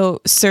 yeah. So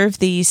serve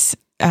these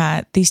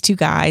two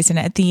guys. And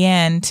at the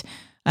end,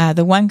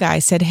 the one guy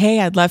said,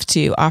 "Hey, I'd love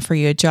to offer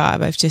you a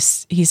job.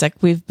 He's like,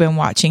 we've been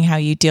watching how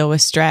you deal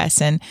with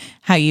stress and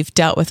how you've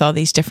dealt with all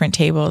these different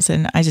tables.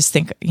 And I just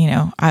think,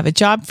 I have a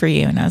job for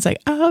you." And I was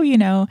like, "Oh,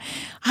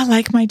 I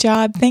like my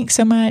job. Thanks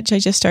so much. I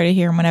just started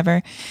here and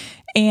whatever."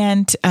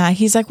 And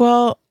he's like,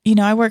 "Well,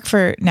 I work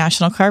for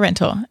National Car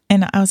Rental."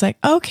 And I was like,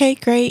 "Okay,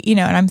 great." And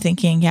I'm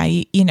thinking,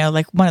 yeah,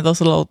 like one of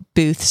those little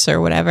booths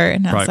or whatever.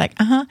 And I was like,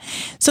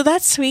 so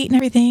that's sweet and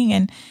everything.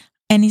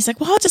 And he's like,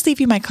 "Well, I'll just leave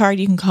you my card.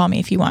 You can call me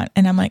if you want."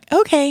 And I'm like,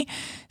 "Okay."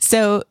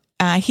 So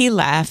he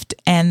left,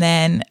 and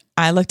then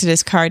I looked at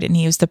his card, and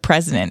he was the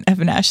president of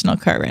National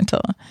Car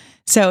Rental.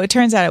 So it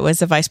turns out it was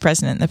the vice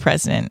president and the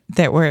president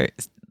that were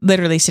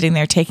literally sitting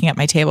there taking up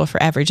my table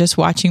forever, just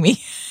watching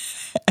me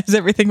as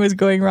everything was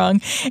going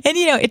wrong. And,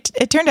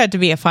 it turned out to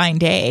be a fine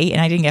day,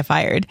 and I didn't get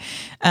fired.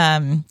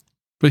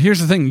 But here's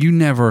the thing. You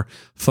never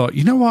thought,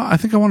 you know what? I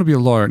think I want to be a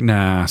lawyer.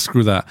 Nah,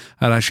 screw that.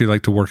 I'd actually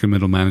like to work in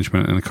middle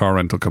management in a car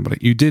rental company.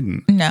 You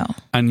didn't. No.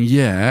 And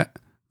yet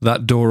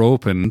that door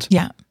opened.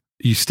 Yeah.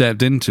 You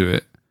stepped into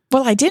it.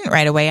 Well, I didn't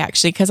right away,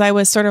 actually, because I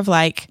was sort of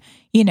like,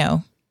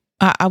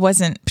 I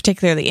wasn't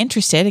particularly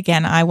interested.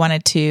 Again,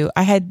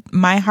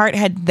 my heart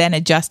had then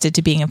adjusted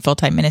to being in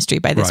full-time ministry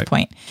by this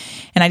point.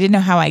 And I didn't know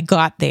how I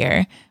got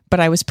there, but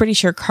I was pretty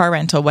sure car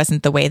rental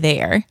wasn't the way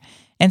there.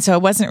 And so I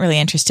wasn't really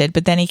interested.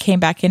 But then he came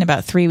back in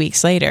about 3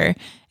 weeks later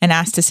and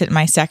asked to sit in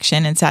my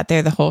section, and sat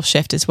there the whole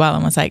shift as well,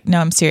 and was like, "No,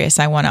 I'm serious.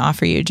 I want to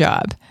offer you a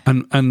job."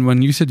 And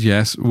when you said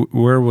yes,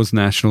 where was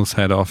National's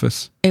head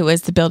office? It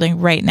was the building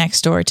right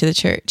next door to the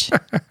church.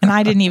 And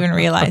I didn't even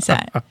realize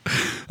that.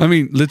 I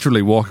mean,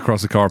 literally walk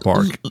across the car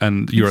park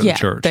and you're at the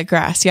church. The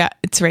grass. Yeah,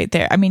 it's right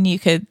there. I mean, you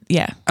could,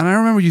 yeah. And I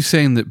remember you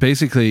saying that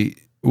basically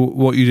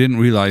what you didn't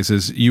realize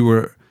is you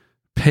were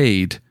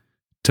paid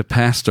to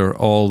pastor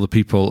all the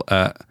people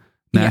at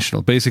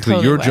National. Basically,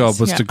 totally your job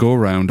was to go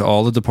around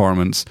all the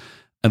departments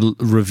and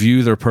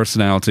review their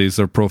personalities,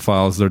 their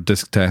profiles, their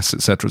disc tests,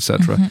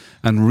 etc.,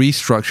 and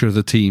restructure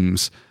the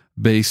teams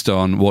based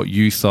on what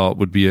you thought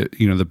would be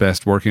the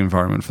best working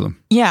environment for them.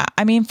 Yeah,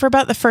 I mean, for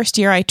about the first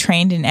year, I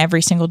trained in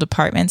every single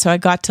department, so I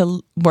got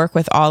to work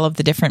with all of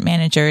the different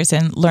managers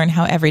and learn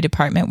how every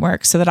department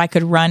works, so that I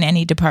could run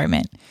any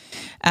department,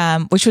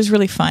 which was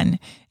really fun.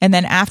 And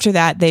then after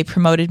that, they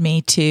promoted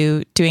me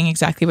to doing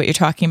exactly what you're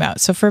talking about.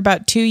 So for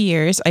about 2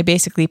 years, I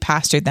basically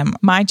pastored them.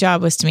 My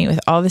job was to meet with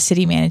all the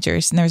city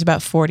managers, and there was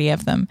about 40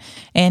 of them,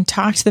 and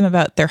talk to them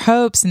about their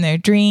hopes and their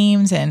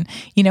dreams, and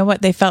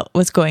what they felt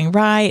was going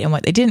right and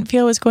what they didn't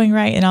feel was going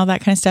right, and all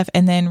that kind of stuff.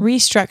 And then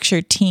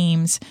restructure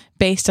teams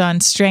based on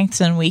strengths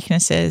and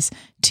weaknesses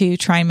to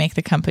try and make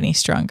the company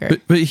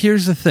stronger. But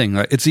here's the thing,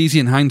 it's easy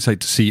in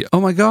hindsight to see, oh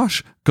my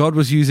gosh, God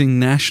was using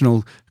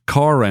National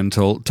Car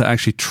Rental to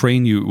actually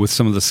train you with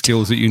some of the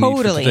skills that you need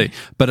for today.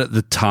 But at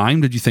the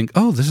time, did you think,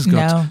 oh, this is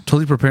God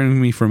totally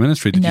preparing me for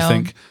ministry? Did you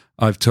think,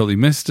 I've totally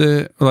missed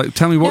it? Like,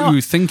 tell me what you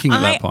were thinking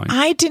at that point.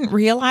 I didn't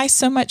realize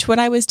so much what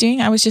I was doing.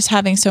 I was just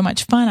having so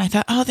much fun. I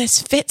thought, oh,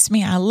 this fits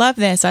me. I love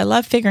this. I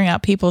love figuring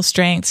out people's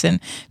strengths and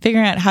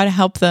figuring out how to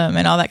help them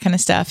and all that kind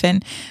of stuff.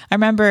 And I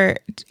remember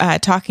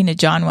talking to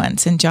John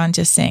once, and John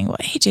just saying, "Well,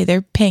 AJ,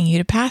 they're paying you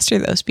to pastor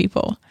those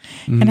people."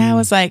 And I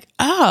was like,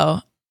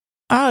 oh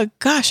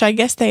gosh, I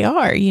guess they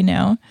are,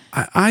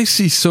 I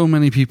see so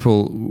many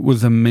people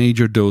with a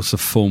major dose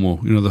of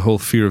FOMO, the whole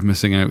fear of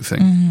missing out thing.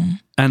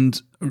 Mm-hmm.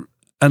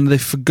 And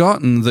they've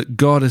forgotten that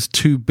God is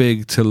too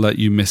big to let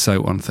you miss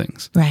out on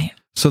things. Right.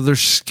 So they're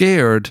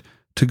scared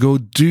to go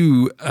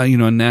do a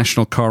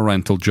national car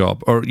rental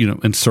job, or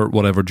insert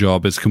whatever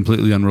job is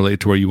completely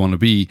unrelated to where you want to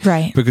be,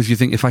 Right. because you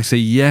think, if I say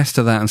yes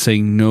to that and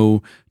saying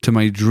no to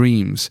my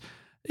dreams,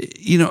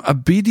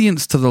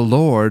 obedience to the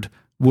Lord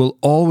will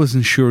always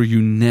ensure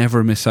you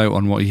never miss out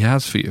on what he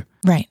has for you.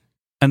 Right.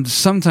 And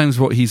sometimes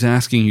what he's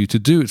asking you to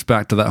do, it's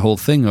back to that whole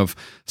thing of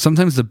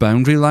sometimes the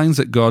boundary lines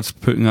that God's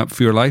putting up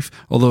for your life,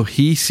 although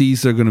he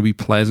sees they're going to be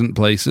pleasant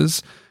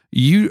places,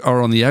 you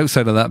are on the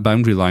outside of that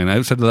boundary line,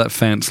 outside of that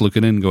fence,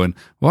 looking in going,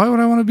 why would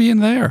I want to be in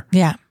there?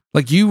 Yeah.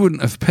 Like, you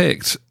wouldn't have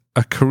picked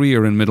a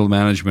career in middle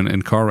management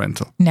in car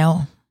rental.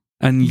 No.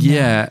 And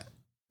yet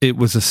it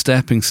was a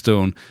stepping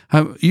stone.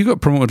 You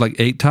got promoted like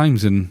 8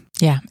 times in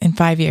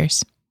 5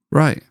 years.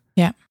 Right.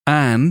 Yeah.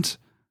 And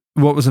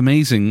what was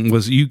amazing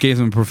was you gave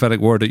them a prophetic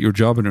word at your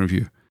job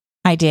interview.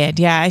 I did.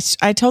 Yeah.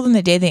 I told them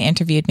the day they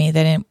interviewed me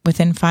that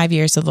within 5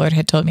 years, the Lord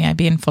had told me I'd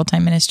be in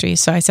full-time ministry.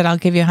 So I said, I'll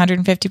give you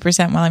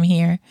 150% while I'm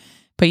here,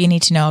 but you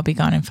need to know I'll be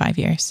gone in 5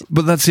 years.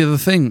 But that's the other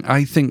thing.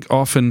 I think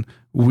often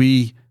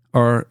we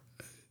are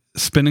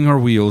spinning our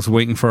wheels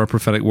waiting for our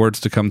prophetic words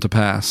to come to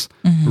pass,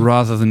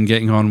 rather than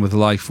getting on with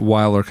life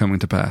while they're coming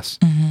to pass.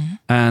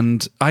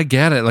 And I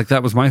get it. Like,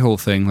 that was my whole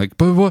thing. Like,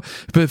 but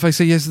if I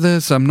say yes to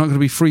this, I'm not going to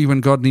be free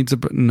when God needs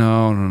it.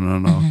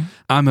 No.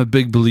 I'm a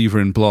big believer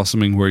in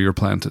blossoming where you're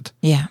planted.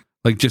 Yeah.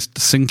 Like, just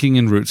sinking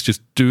in roots,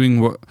 just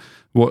doing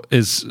what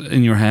is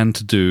in your hand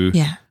to do.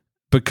 Yeah.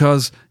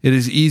 Because it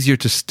is easier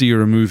to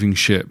steer a moving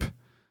ship.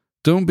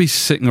 Don't be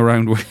sitting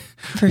around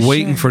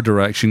waiting for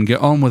direction.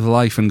 Get on with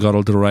life and God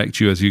will direct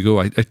you as you go.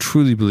 I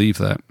truly believe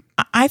that.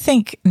 I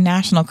think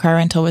National Car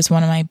Rental was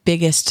one of my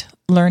biggest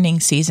learning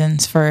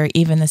seasons for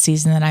even the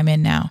season that I'm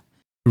in now.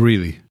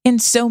 Really? In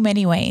so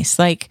many ways.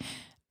 Like,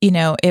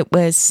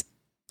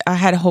 I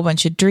had a whole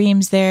bunch of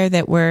dreams there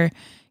that were,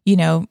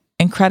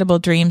 incredible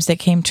dreams that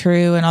came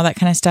true and all that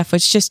kind of stuff,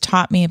 which just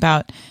taught me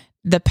about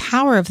the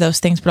power of those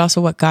things, but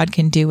also what God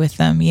can do with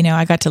them.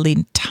 I got to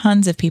lead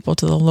tons of people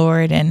to the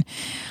Lord, and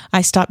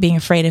I stopped being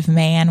afraid of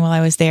man while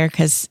I was there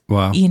because,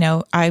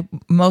 I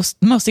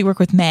mostly work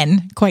with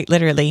men, quite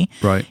literally.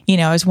 Right.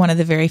 I was one of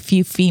the very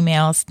few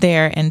females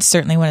there, and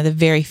certainly one of the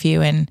very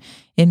few in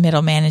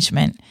middle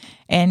management.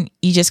 And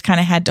you just kind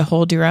of had to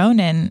hold your own,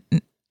 and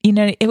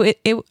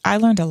I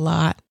learned a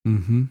lot.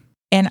 Mm-hmm.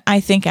 And I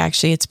think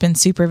actually it's been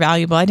super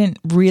valuable. I didn't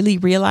really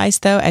realize,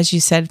 though, as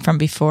you said from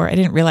before, I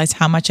didn't realize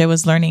how much I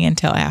was learning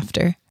until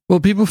after. Well,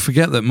 people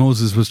forget that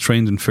Moses was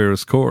trained in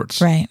Pharaoh's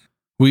courts. Right.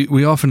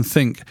 We often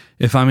think,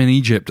 if I'm in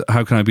Egypt,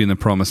 how can I be in the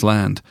promised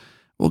land?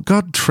 Well,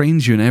 God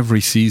trains you in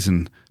every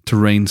season to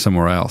reign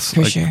somewhere else.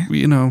 For sure.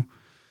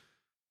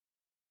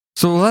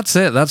 So that's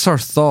it. That's our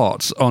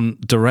thoughts on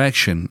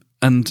direction.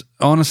 And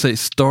honestly, it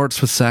starts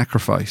with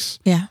sacrifice.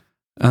 Yeah.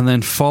 And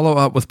then follow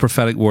up with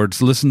prophetic words.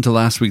 Listen to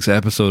last week's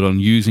episode on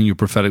using your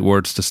prophetic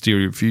words to steer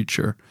your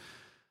future.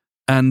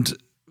 And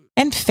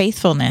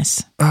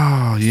faithfulness.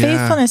 Oh, yeah.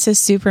 Faithfulness is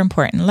super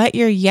important. Let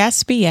your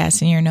yes be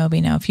yes and your no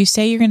be no. If you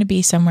say you're going to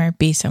be somewhere,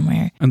 be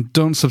somewhere. And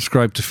don't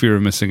subscribe to fear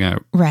of missing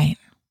out. Right.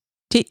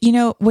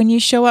 When you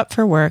show up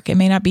for work, it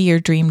may not be your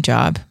dream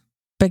job,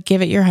 but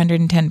give it your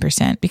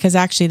 110% because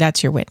actually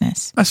that's your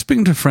witness. I was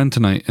speaking to a friend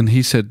tonight and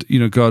he said,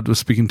 God was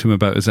speaking to him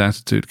about his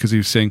attitude because he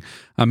was saying,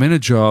 I'm in a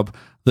job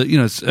that,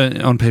 it's,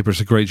 on paper, it's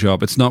a great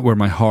job. It's not where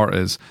my heart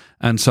is.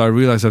 And so I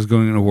realized I was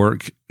going into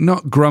work,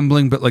 not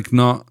grumbling, but like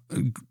not,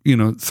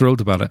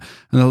 thrilled about it.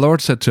 And the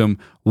Lord said to him,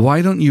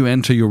 why don't you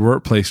enter your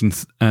workplace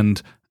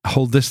and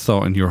hold this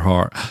thought in your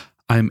heart?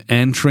 I'm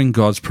entering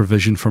God's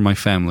provision for my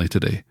family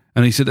today.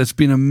 And he said, it's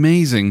been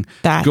amazing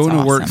going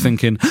to work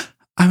thinking,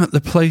 I'm at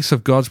the place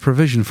of God's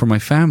provision for my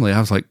family.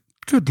 I was like,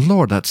 good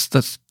Lord,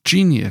 that's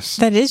genius.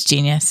 That is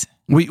genius.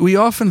 We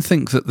often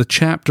think that the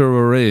chapter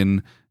we're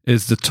in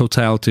is the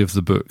totality of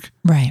the book.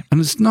 Right. And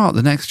it's not.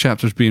 The next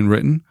chapter is being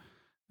written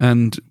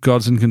and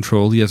God's in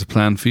control. He has a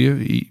plan for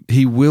you.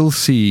 He will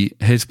see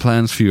his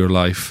plans for your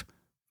life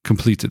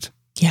completed.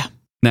 Yeah.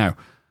 Now,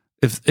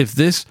 if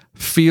this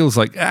feels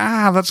like,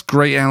 that's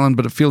great, Alan,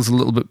 but it feels a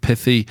little bit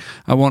pithy,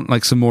 I want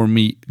like some more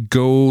meat,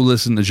 go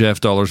listen to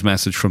Jeff Dollar's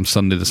message from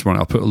Sunday this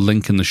morning. I'll put a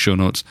link in the show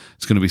notes.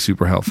 It's going to be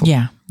super helpful.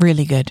 Yeah,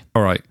 really good.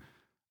 All right.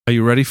 Are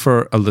you ready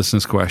for a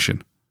listener's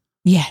question?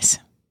 Yes.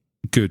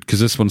 Good, because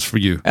this one's for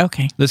you.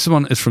 Okay. This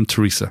one is from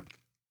Teresa.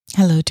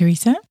 Hello,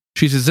 Teresa.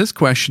 She says, this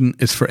question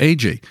is for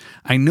AJ.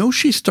 I know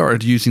she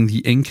started using the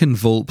Ink and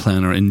Volt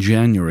planner in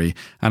January,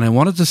 and I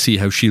wanted to see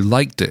how she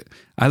liked it.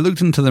 I looked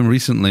into them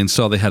recently and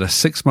saw they had a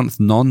 6-month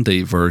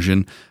non-date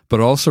version, but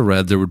also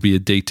read there would be a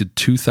dated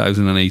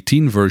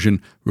 2018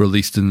 version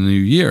released in the new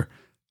year.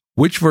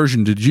 Which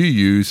version did you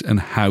use, and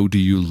how do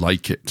you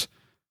like it?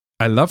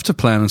 I love to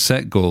plan and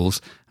set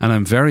goals, and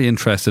I'm very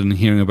interested in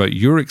hearing about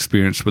your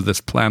experience with this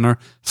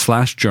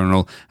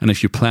planner/journal, and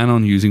if you plan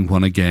on using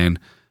one again.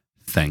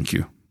 Thank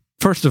you.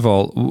 First of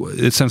all,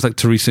 it sounds like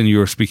Teresa and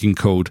you are speaking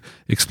code.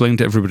 Explain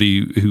to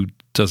everybody who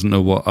doesn't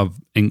know what a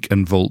Ink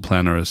and Volt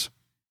planner is.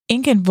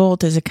 Ink and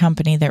Volt is a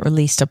company that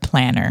released a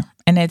planner,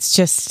 and it's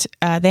just,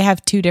 they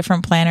have 2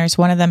 different planners.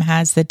 One of them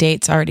has the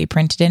dates already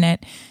printed in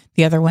it.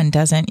 the other one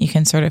doesn't. You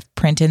can sort of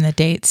print in the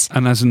dates.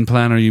 And as in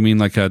planner, you mean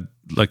like a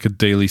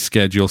daily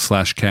schedule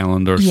 /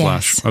 calendar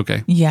 /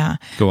 okay. Yeah.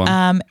 Go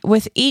on.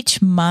 With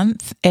each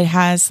month, it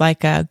has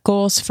like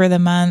goals for the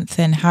month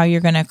and how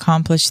you're going to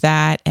accomplish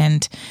that.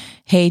 And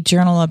hey,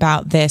 journal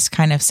about this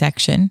kind of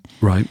section.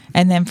 Right.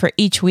 And then for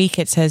each week,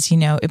 it says,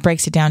 it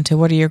breaks it down to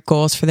what are your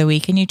goals for the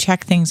week. And you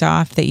check things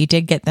off that you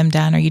did get them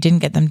done or you didn't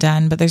get them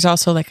done. But there's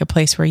also like a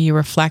place where you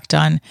reflect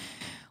on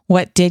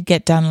what did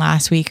get done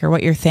last week or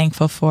what you're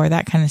thankful for,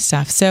 that kind of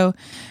stuff. So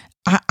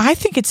I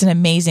think it's an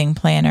amazing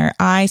planner.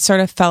 I sort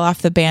of fell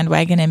off the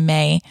bandwagon in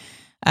May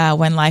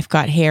when life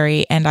got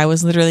hairy, and I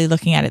was literally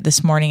looking at it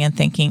this morning and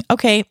thinking,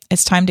 okay,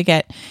 it's time to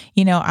get,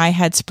 I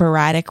had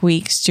sporadic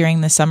weeks during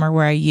the summer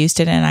where I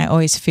used it, and I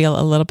always feel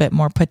a little bit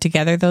more put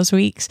together those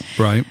weeks.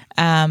 Right.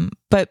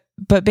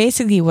 But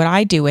basically what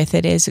I do with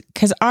it is,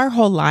 because our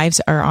whole lives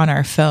are on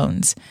our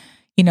phones,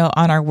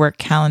 on our work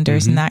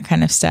calendars and that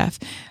kind of stuff.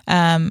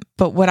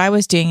 But what I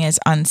was doing is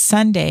on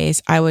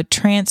Sundays, I would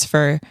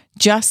transfer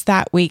just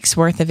that week's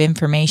worth of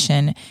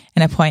information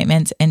and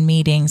appointments and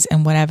meetings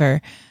and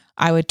whatever.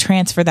 I would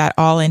transfer that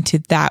all into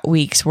that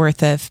week's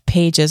worth of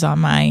pages on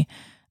my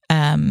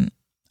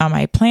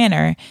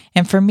planner.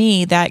 And for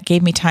me, that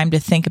gave me time to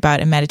think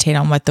about and meditate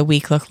on what the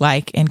week looked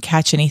like and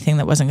catch anything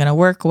that wasn't going to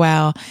work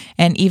well,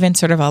 and even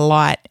sort of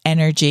allot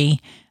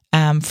energy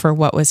for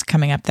what was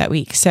coming up that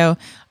week. So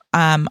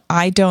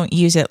I don't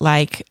use it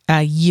like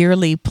a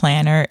yearly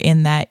planner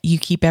in that you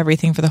keep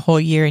everything for the whole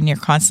year and you're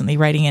constantly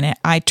writing in it.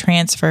 I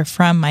transfer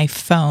from my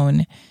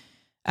phone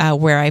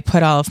where I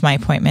put all of my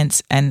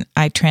appointments, and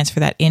I transfer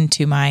that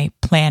into my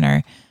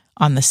planner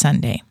on the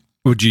Sunday.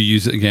 Would you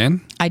use it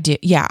again? I do.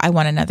 Yeah, I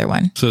want another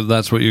one. So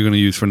that's what you're going to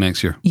use for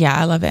next year? Yeah,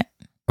 I love it.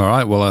 All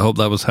right. Well, I hope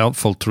that was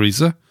helpful,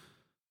 Teresa.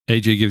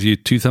 AJ gives you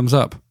 2 thumbs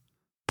up.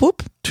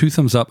 Boop. 2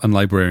 thumbs up and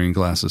librarian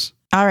glasses.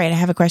 All right. I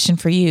have a question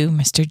for you,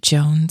 Mr.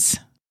 Jones.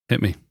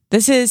 Hit me.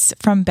 This is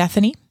from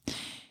Bethany.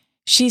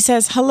 She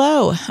says,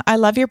 hello, I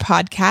love your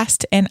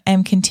podcast and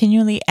am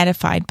continually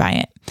edified by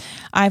it.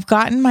 I've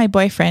gotten my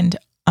boyfriend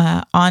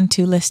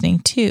onto listening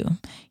too.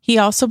 He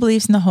also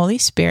believes in the Holy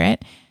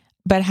Spirit,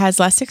 but has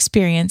less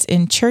experience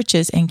in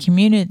churches and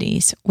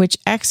communities which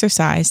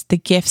exercise the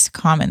gifts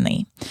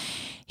commonly.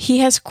 He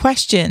has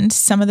questioned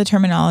some of the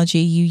terminology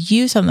you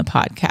use on the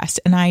podcast,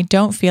 and I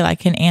don't feel I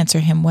can answer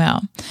him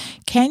well.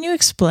 Can you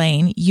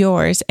explain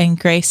yours and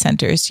Grace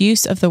Center's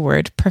use of the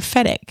word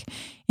prophetic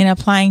in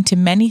applying to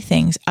many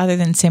things other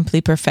than simply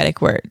prophetic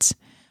words?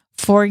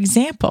 For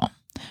example,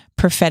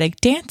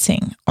 prophetic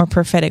dancing or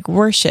prophetic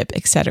worship,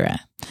 etc.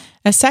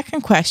 A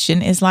second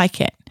question is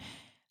like it.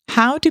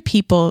 How do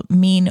people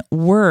mean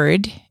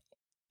word,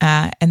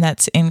 and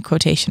that's in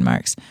quotation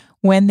marks,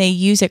 when they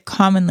use it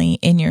commonly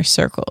in your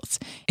circles?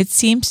 It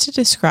seems to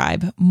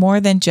describe more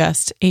than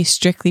just a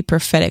strictly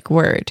prophetic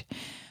word.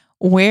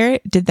 Where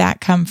did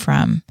that come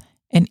from,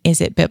 and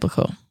is it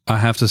biblical? I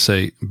have to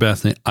say,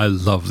 Bethany, I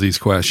love these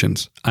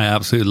questions. I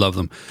absolutely love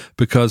them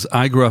because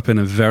I grew up in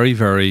a very,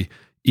 very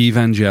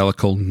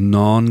evangelical,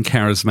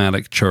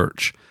 non-charismatic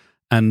church.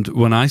 And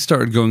when I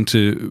started going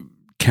to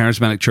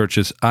charismatic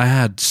churches, I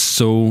had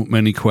so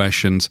many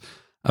questions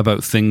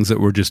about things that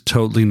were just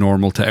totally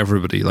normal to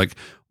everybody. Like,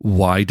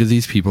 why do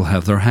these people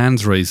have their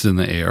hands raised in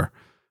the air?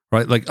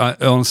 Right? Like, I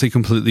honestly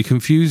completely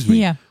confused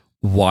me. Yeah.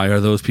 Why are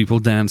those people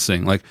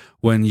dancing? Like,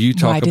 when you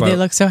talk about... Why do they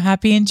look so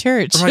happy in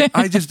church? Right.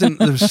 I just didn't...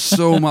 There's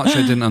so much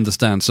I didn't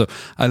understand. So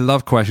I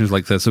love questions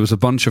like this. There was a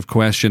bunch of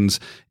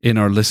questions in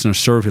our listener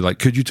survey, like,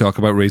 could you talk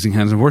about raising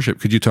hands in worship?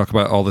 Could you talk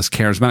about all this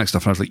charismatic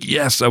stuff? And I was like,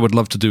 yes, I would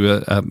love to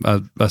do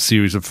a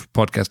series of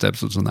podcast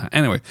episodes on that.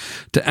 Anyway,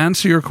 to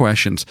answer your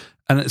questions,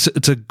 and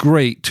it's a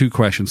great 2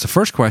 questions. The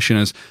first question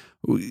is,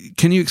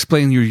 can you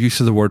explain your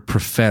use of the word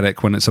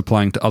prophetic when it's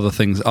applying to other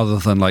things other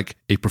than like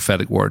a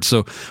prophetic word?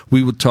 So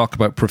we would talk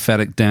about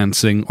prophetic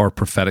dancing or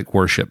prophetic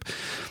worship.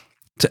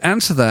 To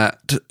answer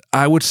that,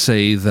 I would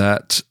say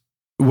that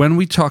when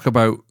we talk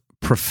about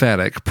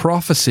prophetic,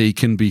 prophecy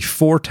can be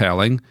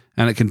foretelling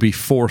and it can be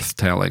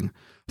forthtelling.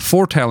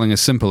 Foretelling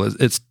is simple.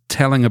 It's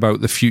telling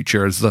about the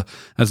future. As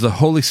the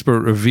Holy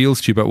Spirit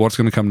reveals to you about what's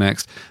going to come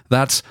next,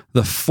 that's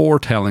the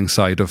foretelling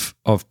side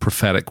of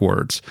prophetic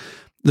words.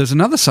 There's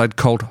another side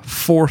called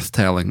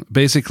forthtelling.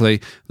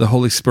 Basically, the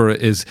Holy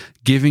Spirit is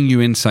giving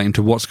you insight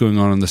into what's going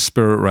on in the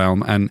spirit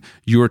realm, and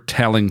you're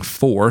telling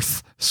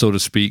forth, so to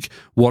speak,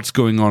 what's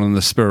going on in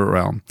the spirit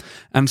realm.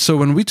 And so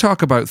when we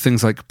talk about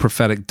things like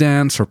prophetic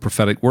dance or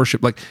prophetic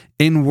worship, like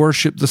in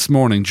worship this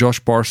morning,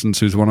 Josh Barsons,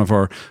 who's one of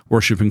our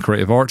worship and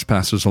creative arts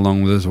pastors,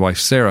 along with his wife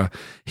Sarah,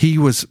 he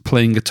was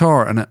playing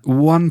guitar, and at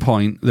one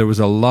point there was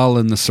a lull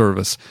in the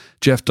service.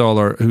 Jeff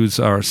Dollar, who's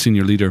our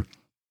senior leader,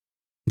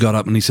 got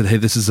up and he said, hey,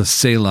 this is a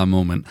Selah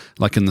moment,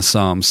 like in the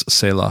Psalms,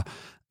 Selah.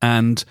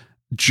 And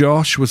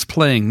Josh was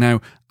playing.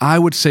 Now, I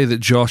would say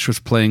that Josh was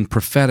playing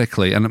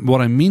prophetically. And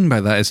what I mean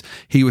by that is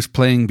he was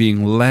playing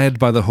being led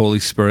by the Holy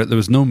Spirit. There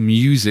was no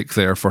music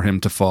there for him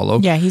to follow.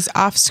 Yeah, he's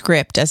off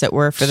script, as it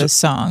were, for the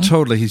song.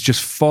 Totally. He's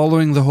just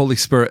following the Holy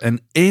Spirit.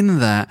 And in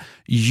that,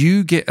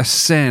 you get a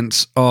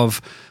sense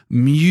of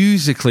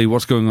musically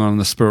what's going on in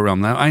the spirit realm.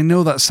 Now, I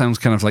know that sounds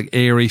kind of like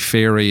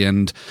airy-fairy,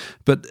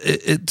 but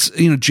it's,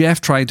 Jeff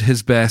tried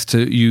his best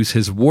to use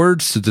his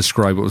words to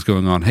describe what was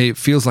going on. Hey, it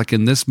feels like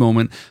in this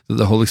moment that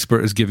the Holy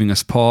Spirit is giving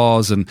us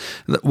pause. And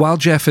while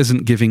Jeff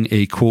isn't giving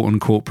a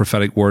quote-unquote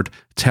prophetic word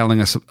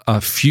telling us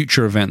a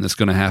future event that's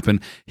going to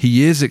happen,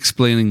 he is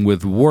explaining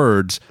with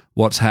words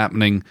what's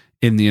happening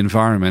in the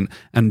environment.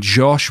 And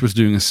Josh was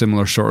doing a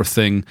similar sort of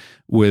thing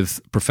with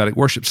prophetic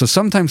worship. So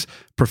sometimes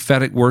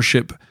prophetic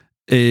worship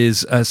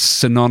is a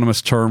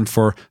synonymous term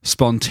for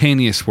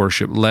spontaneous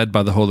worship led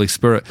by the Holy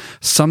Spirit.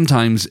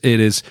 Sometimes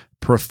it is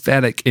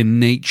prophetic in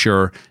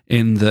nature,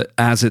 in that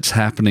as it's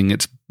happening,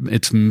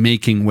 it's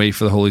making way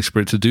for the Holy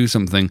Spirit to do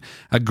something.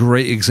 A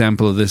great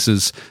example of this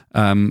is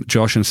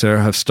Josh and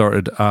Sarah have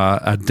started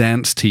a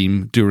dance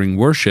team during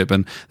worship,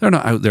 and they're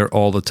not out there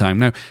all the time.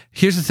 Now,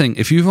 here's the thing.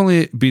 If you've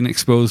only been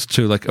exposed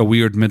to like a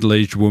weird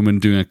middle-aged woman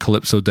doing a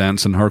calypso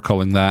dance and her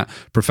calling that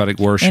prophetic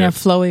worship. In a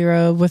flowy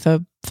robe with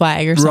a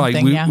flag or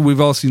something. Right, we've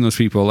all seen those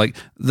people like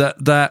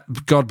that.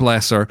 God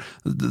bless her.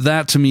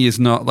 That to me is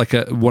not like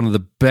one of the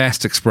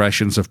best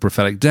expressions of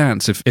prophetic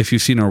dance. If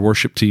you've seen our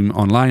worship team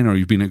online or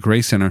you've been at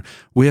Grace Center,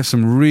 we have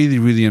some really,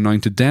 really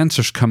anointed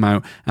dancers come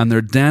out and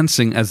they're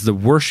dancing as the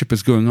worship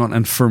is going on.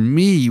 And for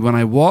me, when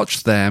I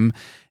watch them,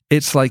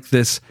 it's like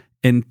this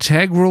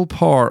integral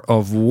part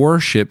of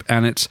worship,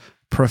 and it's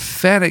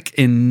prophetic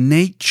in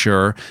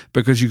nature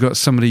because you've got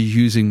somebody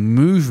using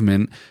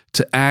movement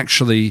to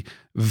actually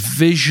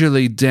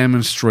visually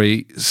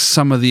demonstrate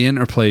some of the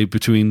interplay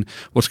between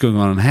what's going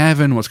on in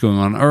heaven, what's going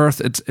on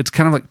earth. It's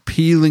kind of like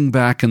peeling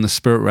back in the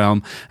spirit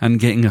realm and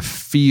getting a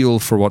feel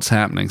for what's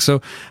happening.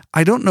 So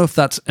I don't know if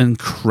that's an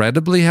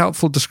incredibly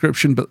helpful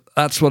description, but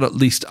that's what at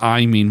least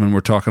I mean when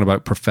we're talking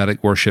about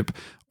prophetic worship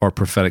or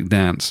prophetic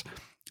dance.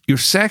 Your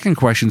second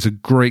question is a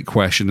great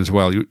question as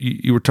well.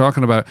 You were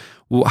talking about,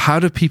 well, how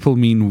do people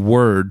mean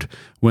word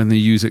when they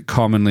use it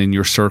commonly in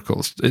your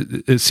circles?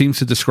 It seems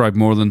to describe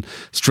more than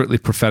strictly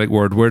prophetic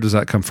word. Where does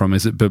that come from?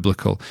 Is it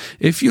biblical?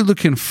 If you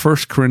look in 1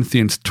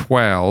 Corinthians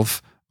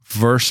 12,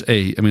 verse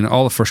 8,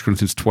 all of 1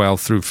 Corinthians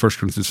 12 through 1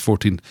 Corinthians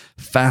 14,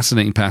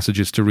 fascinating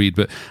passages to read,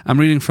 but I'm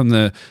reading from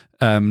the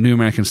New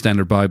American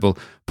Standard Bible.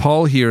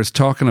 Paul here is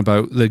talking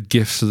about the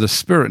gifts of the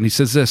Spirit, and he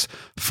says this: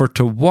 for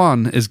to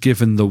one is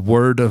given the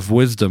word of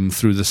wisdom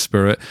through the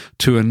Spirit,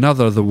 to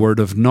another the word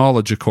of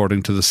knowledge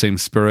according to the same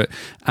Spirit,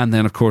 and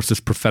then of course this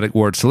prophetic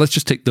word. So let's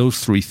just take those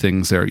three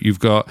things there. You've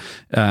got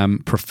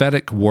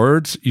prophetic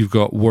words, you've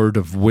got word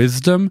of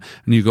wisdom,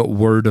 and you've got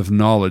word of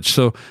knowledge.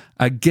 So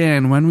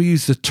again, when we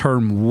use the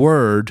term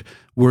word,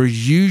 we're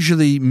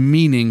usually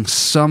meaning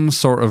some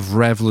sort of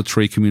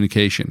revelatory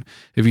communication.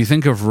 If you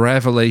think of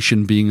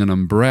revelation being an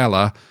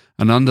umbrella,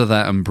 and under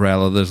that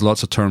umbrella, there's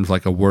lots of terms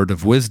like a word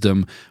of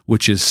wisdom,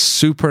 which is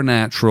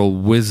supernatural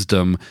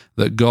wisdom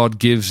that God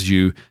gives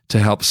you to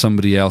help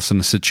somebody else in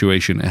a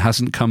situation. It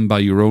hasn't come by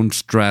your own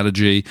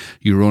strategy,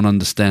 your own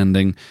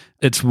understanding.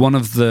 It's one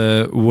of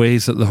the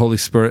ways that the Holy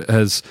Spirit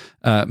has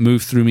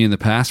moved through me in the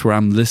past, where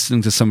I'm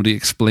listening to somebody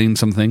explain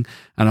something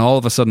and all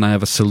of a sudden I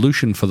have a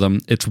solution for them.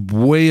 It's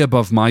way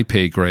above my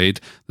pay grade.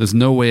 There's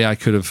no way I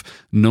could have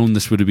known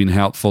this would have been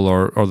helpful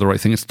or the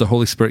right thing. It's the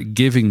Holy Spirit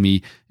giving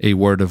me a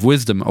word of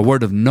wisdom. A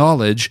word of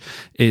knowledge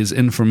is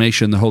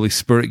information the Holy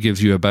Spirit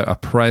gives you about a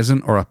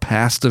present or a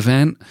past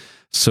event.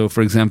 So,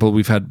 for example,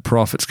 we've had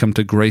prophets come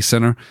to Grace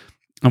Center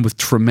and with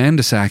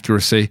tremendous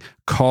accuracy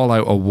call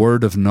out a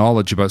word of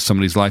knowledge about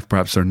somebody's life,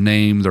 perhaps their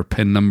name, their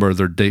PIN number,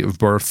 their date of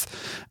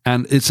birth.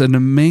 And it's an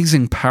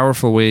amazing,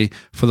 powerful way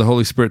for the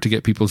Holy Spirit to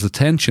get people's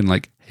attention.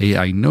 Like, hey,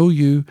 I know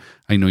you,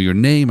 I know your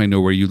name, I know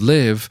where you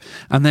live.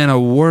 And then a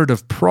word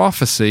of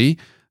prophecy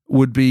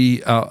would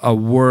be a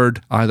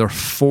word either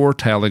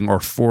foretelling or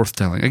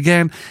forthtelling.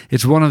 Again,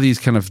 it's one of these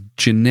kind of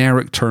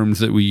generic terms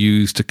that we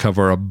use to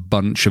cover a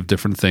bunch of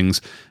different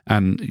things.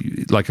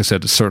 And like I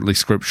said, it's certainly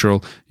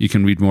scriptural. You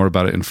can read more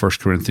about it in 1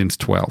 Corinthians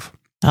 12.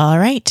 All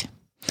right.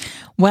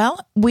 Well,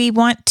 we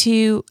want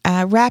to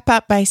wrap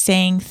up by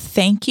saying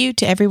thank you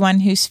to everyone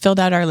who's filled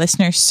out our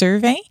listener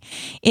survey.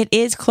 It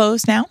is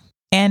closed now.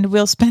 And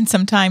we'll spend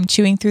some time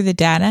chewing through the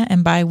data.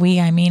 And by we,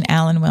 I mean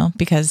Alan will,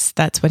 because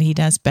that's what he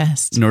does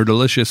best.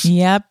 Nerdalicious.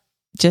 Yep.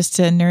 Just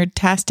a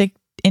nerdtastic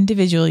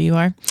individual you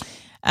are.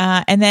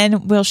 And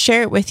then we'll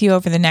share it with you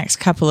over the next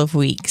couple of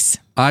weeks.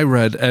 I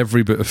read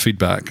every bit of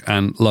feedback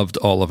and loved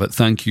all of it.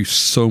 Thank you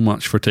so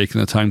much for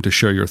taking the time to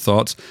share your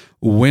thoughts.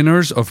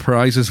 Winners of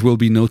prizes will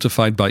be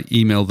notified by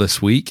email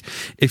this week.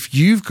 If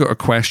you've got a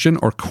question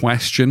or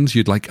questions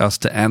you'd like us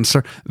to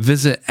answer,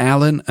 visit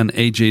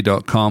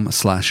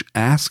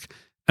alanandaj.com/ask.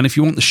 And if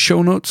you want the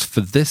show notes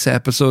for this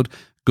episode,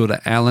 go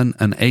to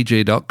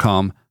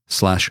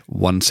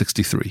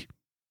alanandaj.com/163.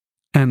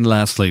 And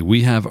lastly,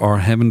 we have our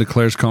Heaven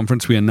Declares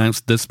conference we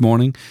announced this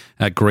morning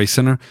at Grace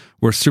Center.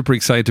 We're super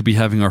excited to be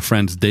having our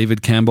friends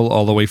David Campbell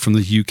all the way from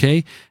the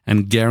UK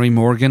and Gary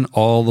Morgan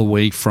all the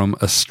way from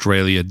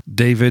Australia.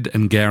 David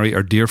and Gary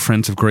are dear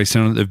friends of Grace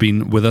Center. They've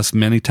been with us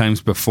many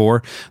times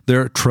before.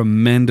 They're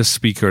tremendous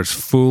speakers,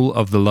 full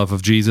of the love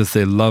of Jesus.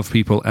 They love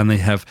people and they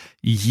have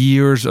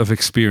years of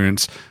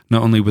experience,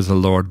 not only with the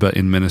Lord, but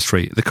in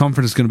ministry. The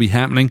conference is going to be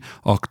happening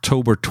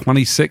October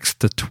 26th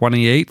to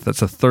 28th.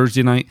 That's a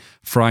Thursday night,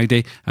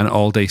 Friday, and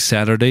all day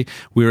Saturday.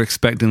 We're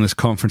expecting this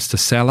conference to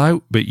sell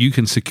out, but you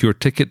can secure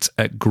tickets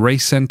at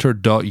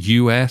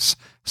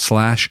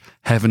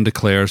gracecenter.us/Heaven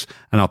Declares,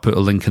 and I'll put a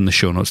link in the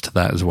show notes to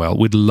that as well.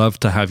 We'd love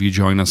to have you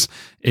join us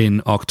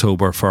in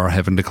October for our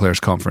Heaven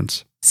Declares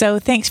conference. So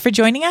thanks for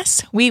joining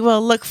us. We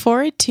will look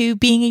forward to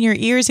being in your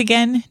ears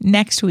again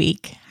next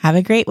week. Have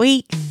a great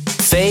week.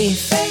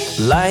 Faith,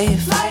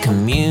 life,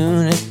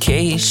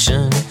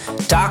 communication,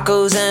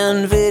 tacos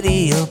and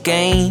video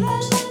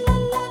games,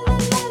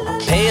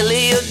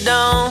 paleo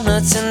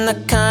donuts and the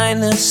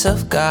kindness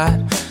of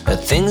God, the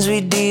things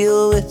we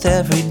deal with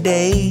every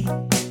day.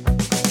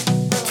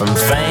 From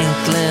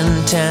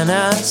Franklin,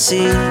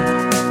 Tennessee,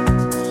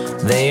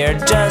 they are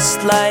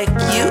just like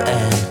you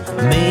and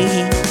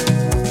me.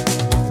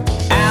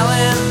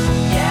 Alan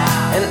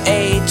and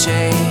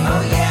AJ,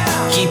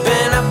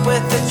 keeping up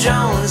with the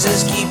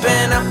Joneses,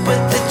 keeping up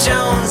with the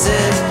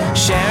Joneses,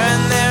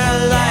 sharing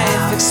their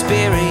life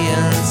experiences.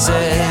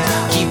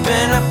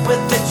 Keeping up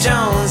with the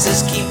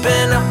Joneses,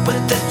 keeping up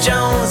with the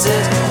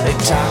Joneses. They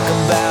talk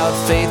about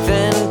faith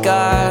in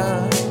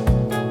God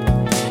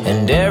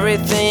and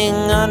everything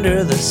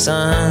under the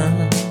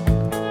sun.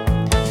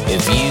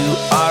 If you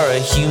are a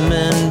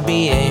human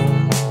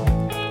being,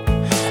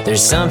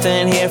 there's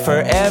something here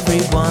for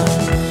everyone.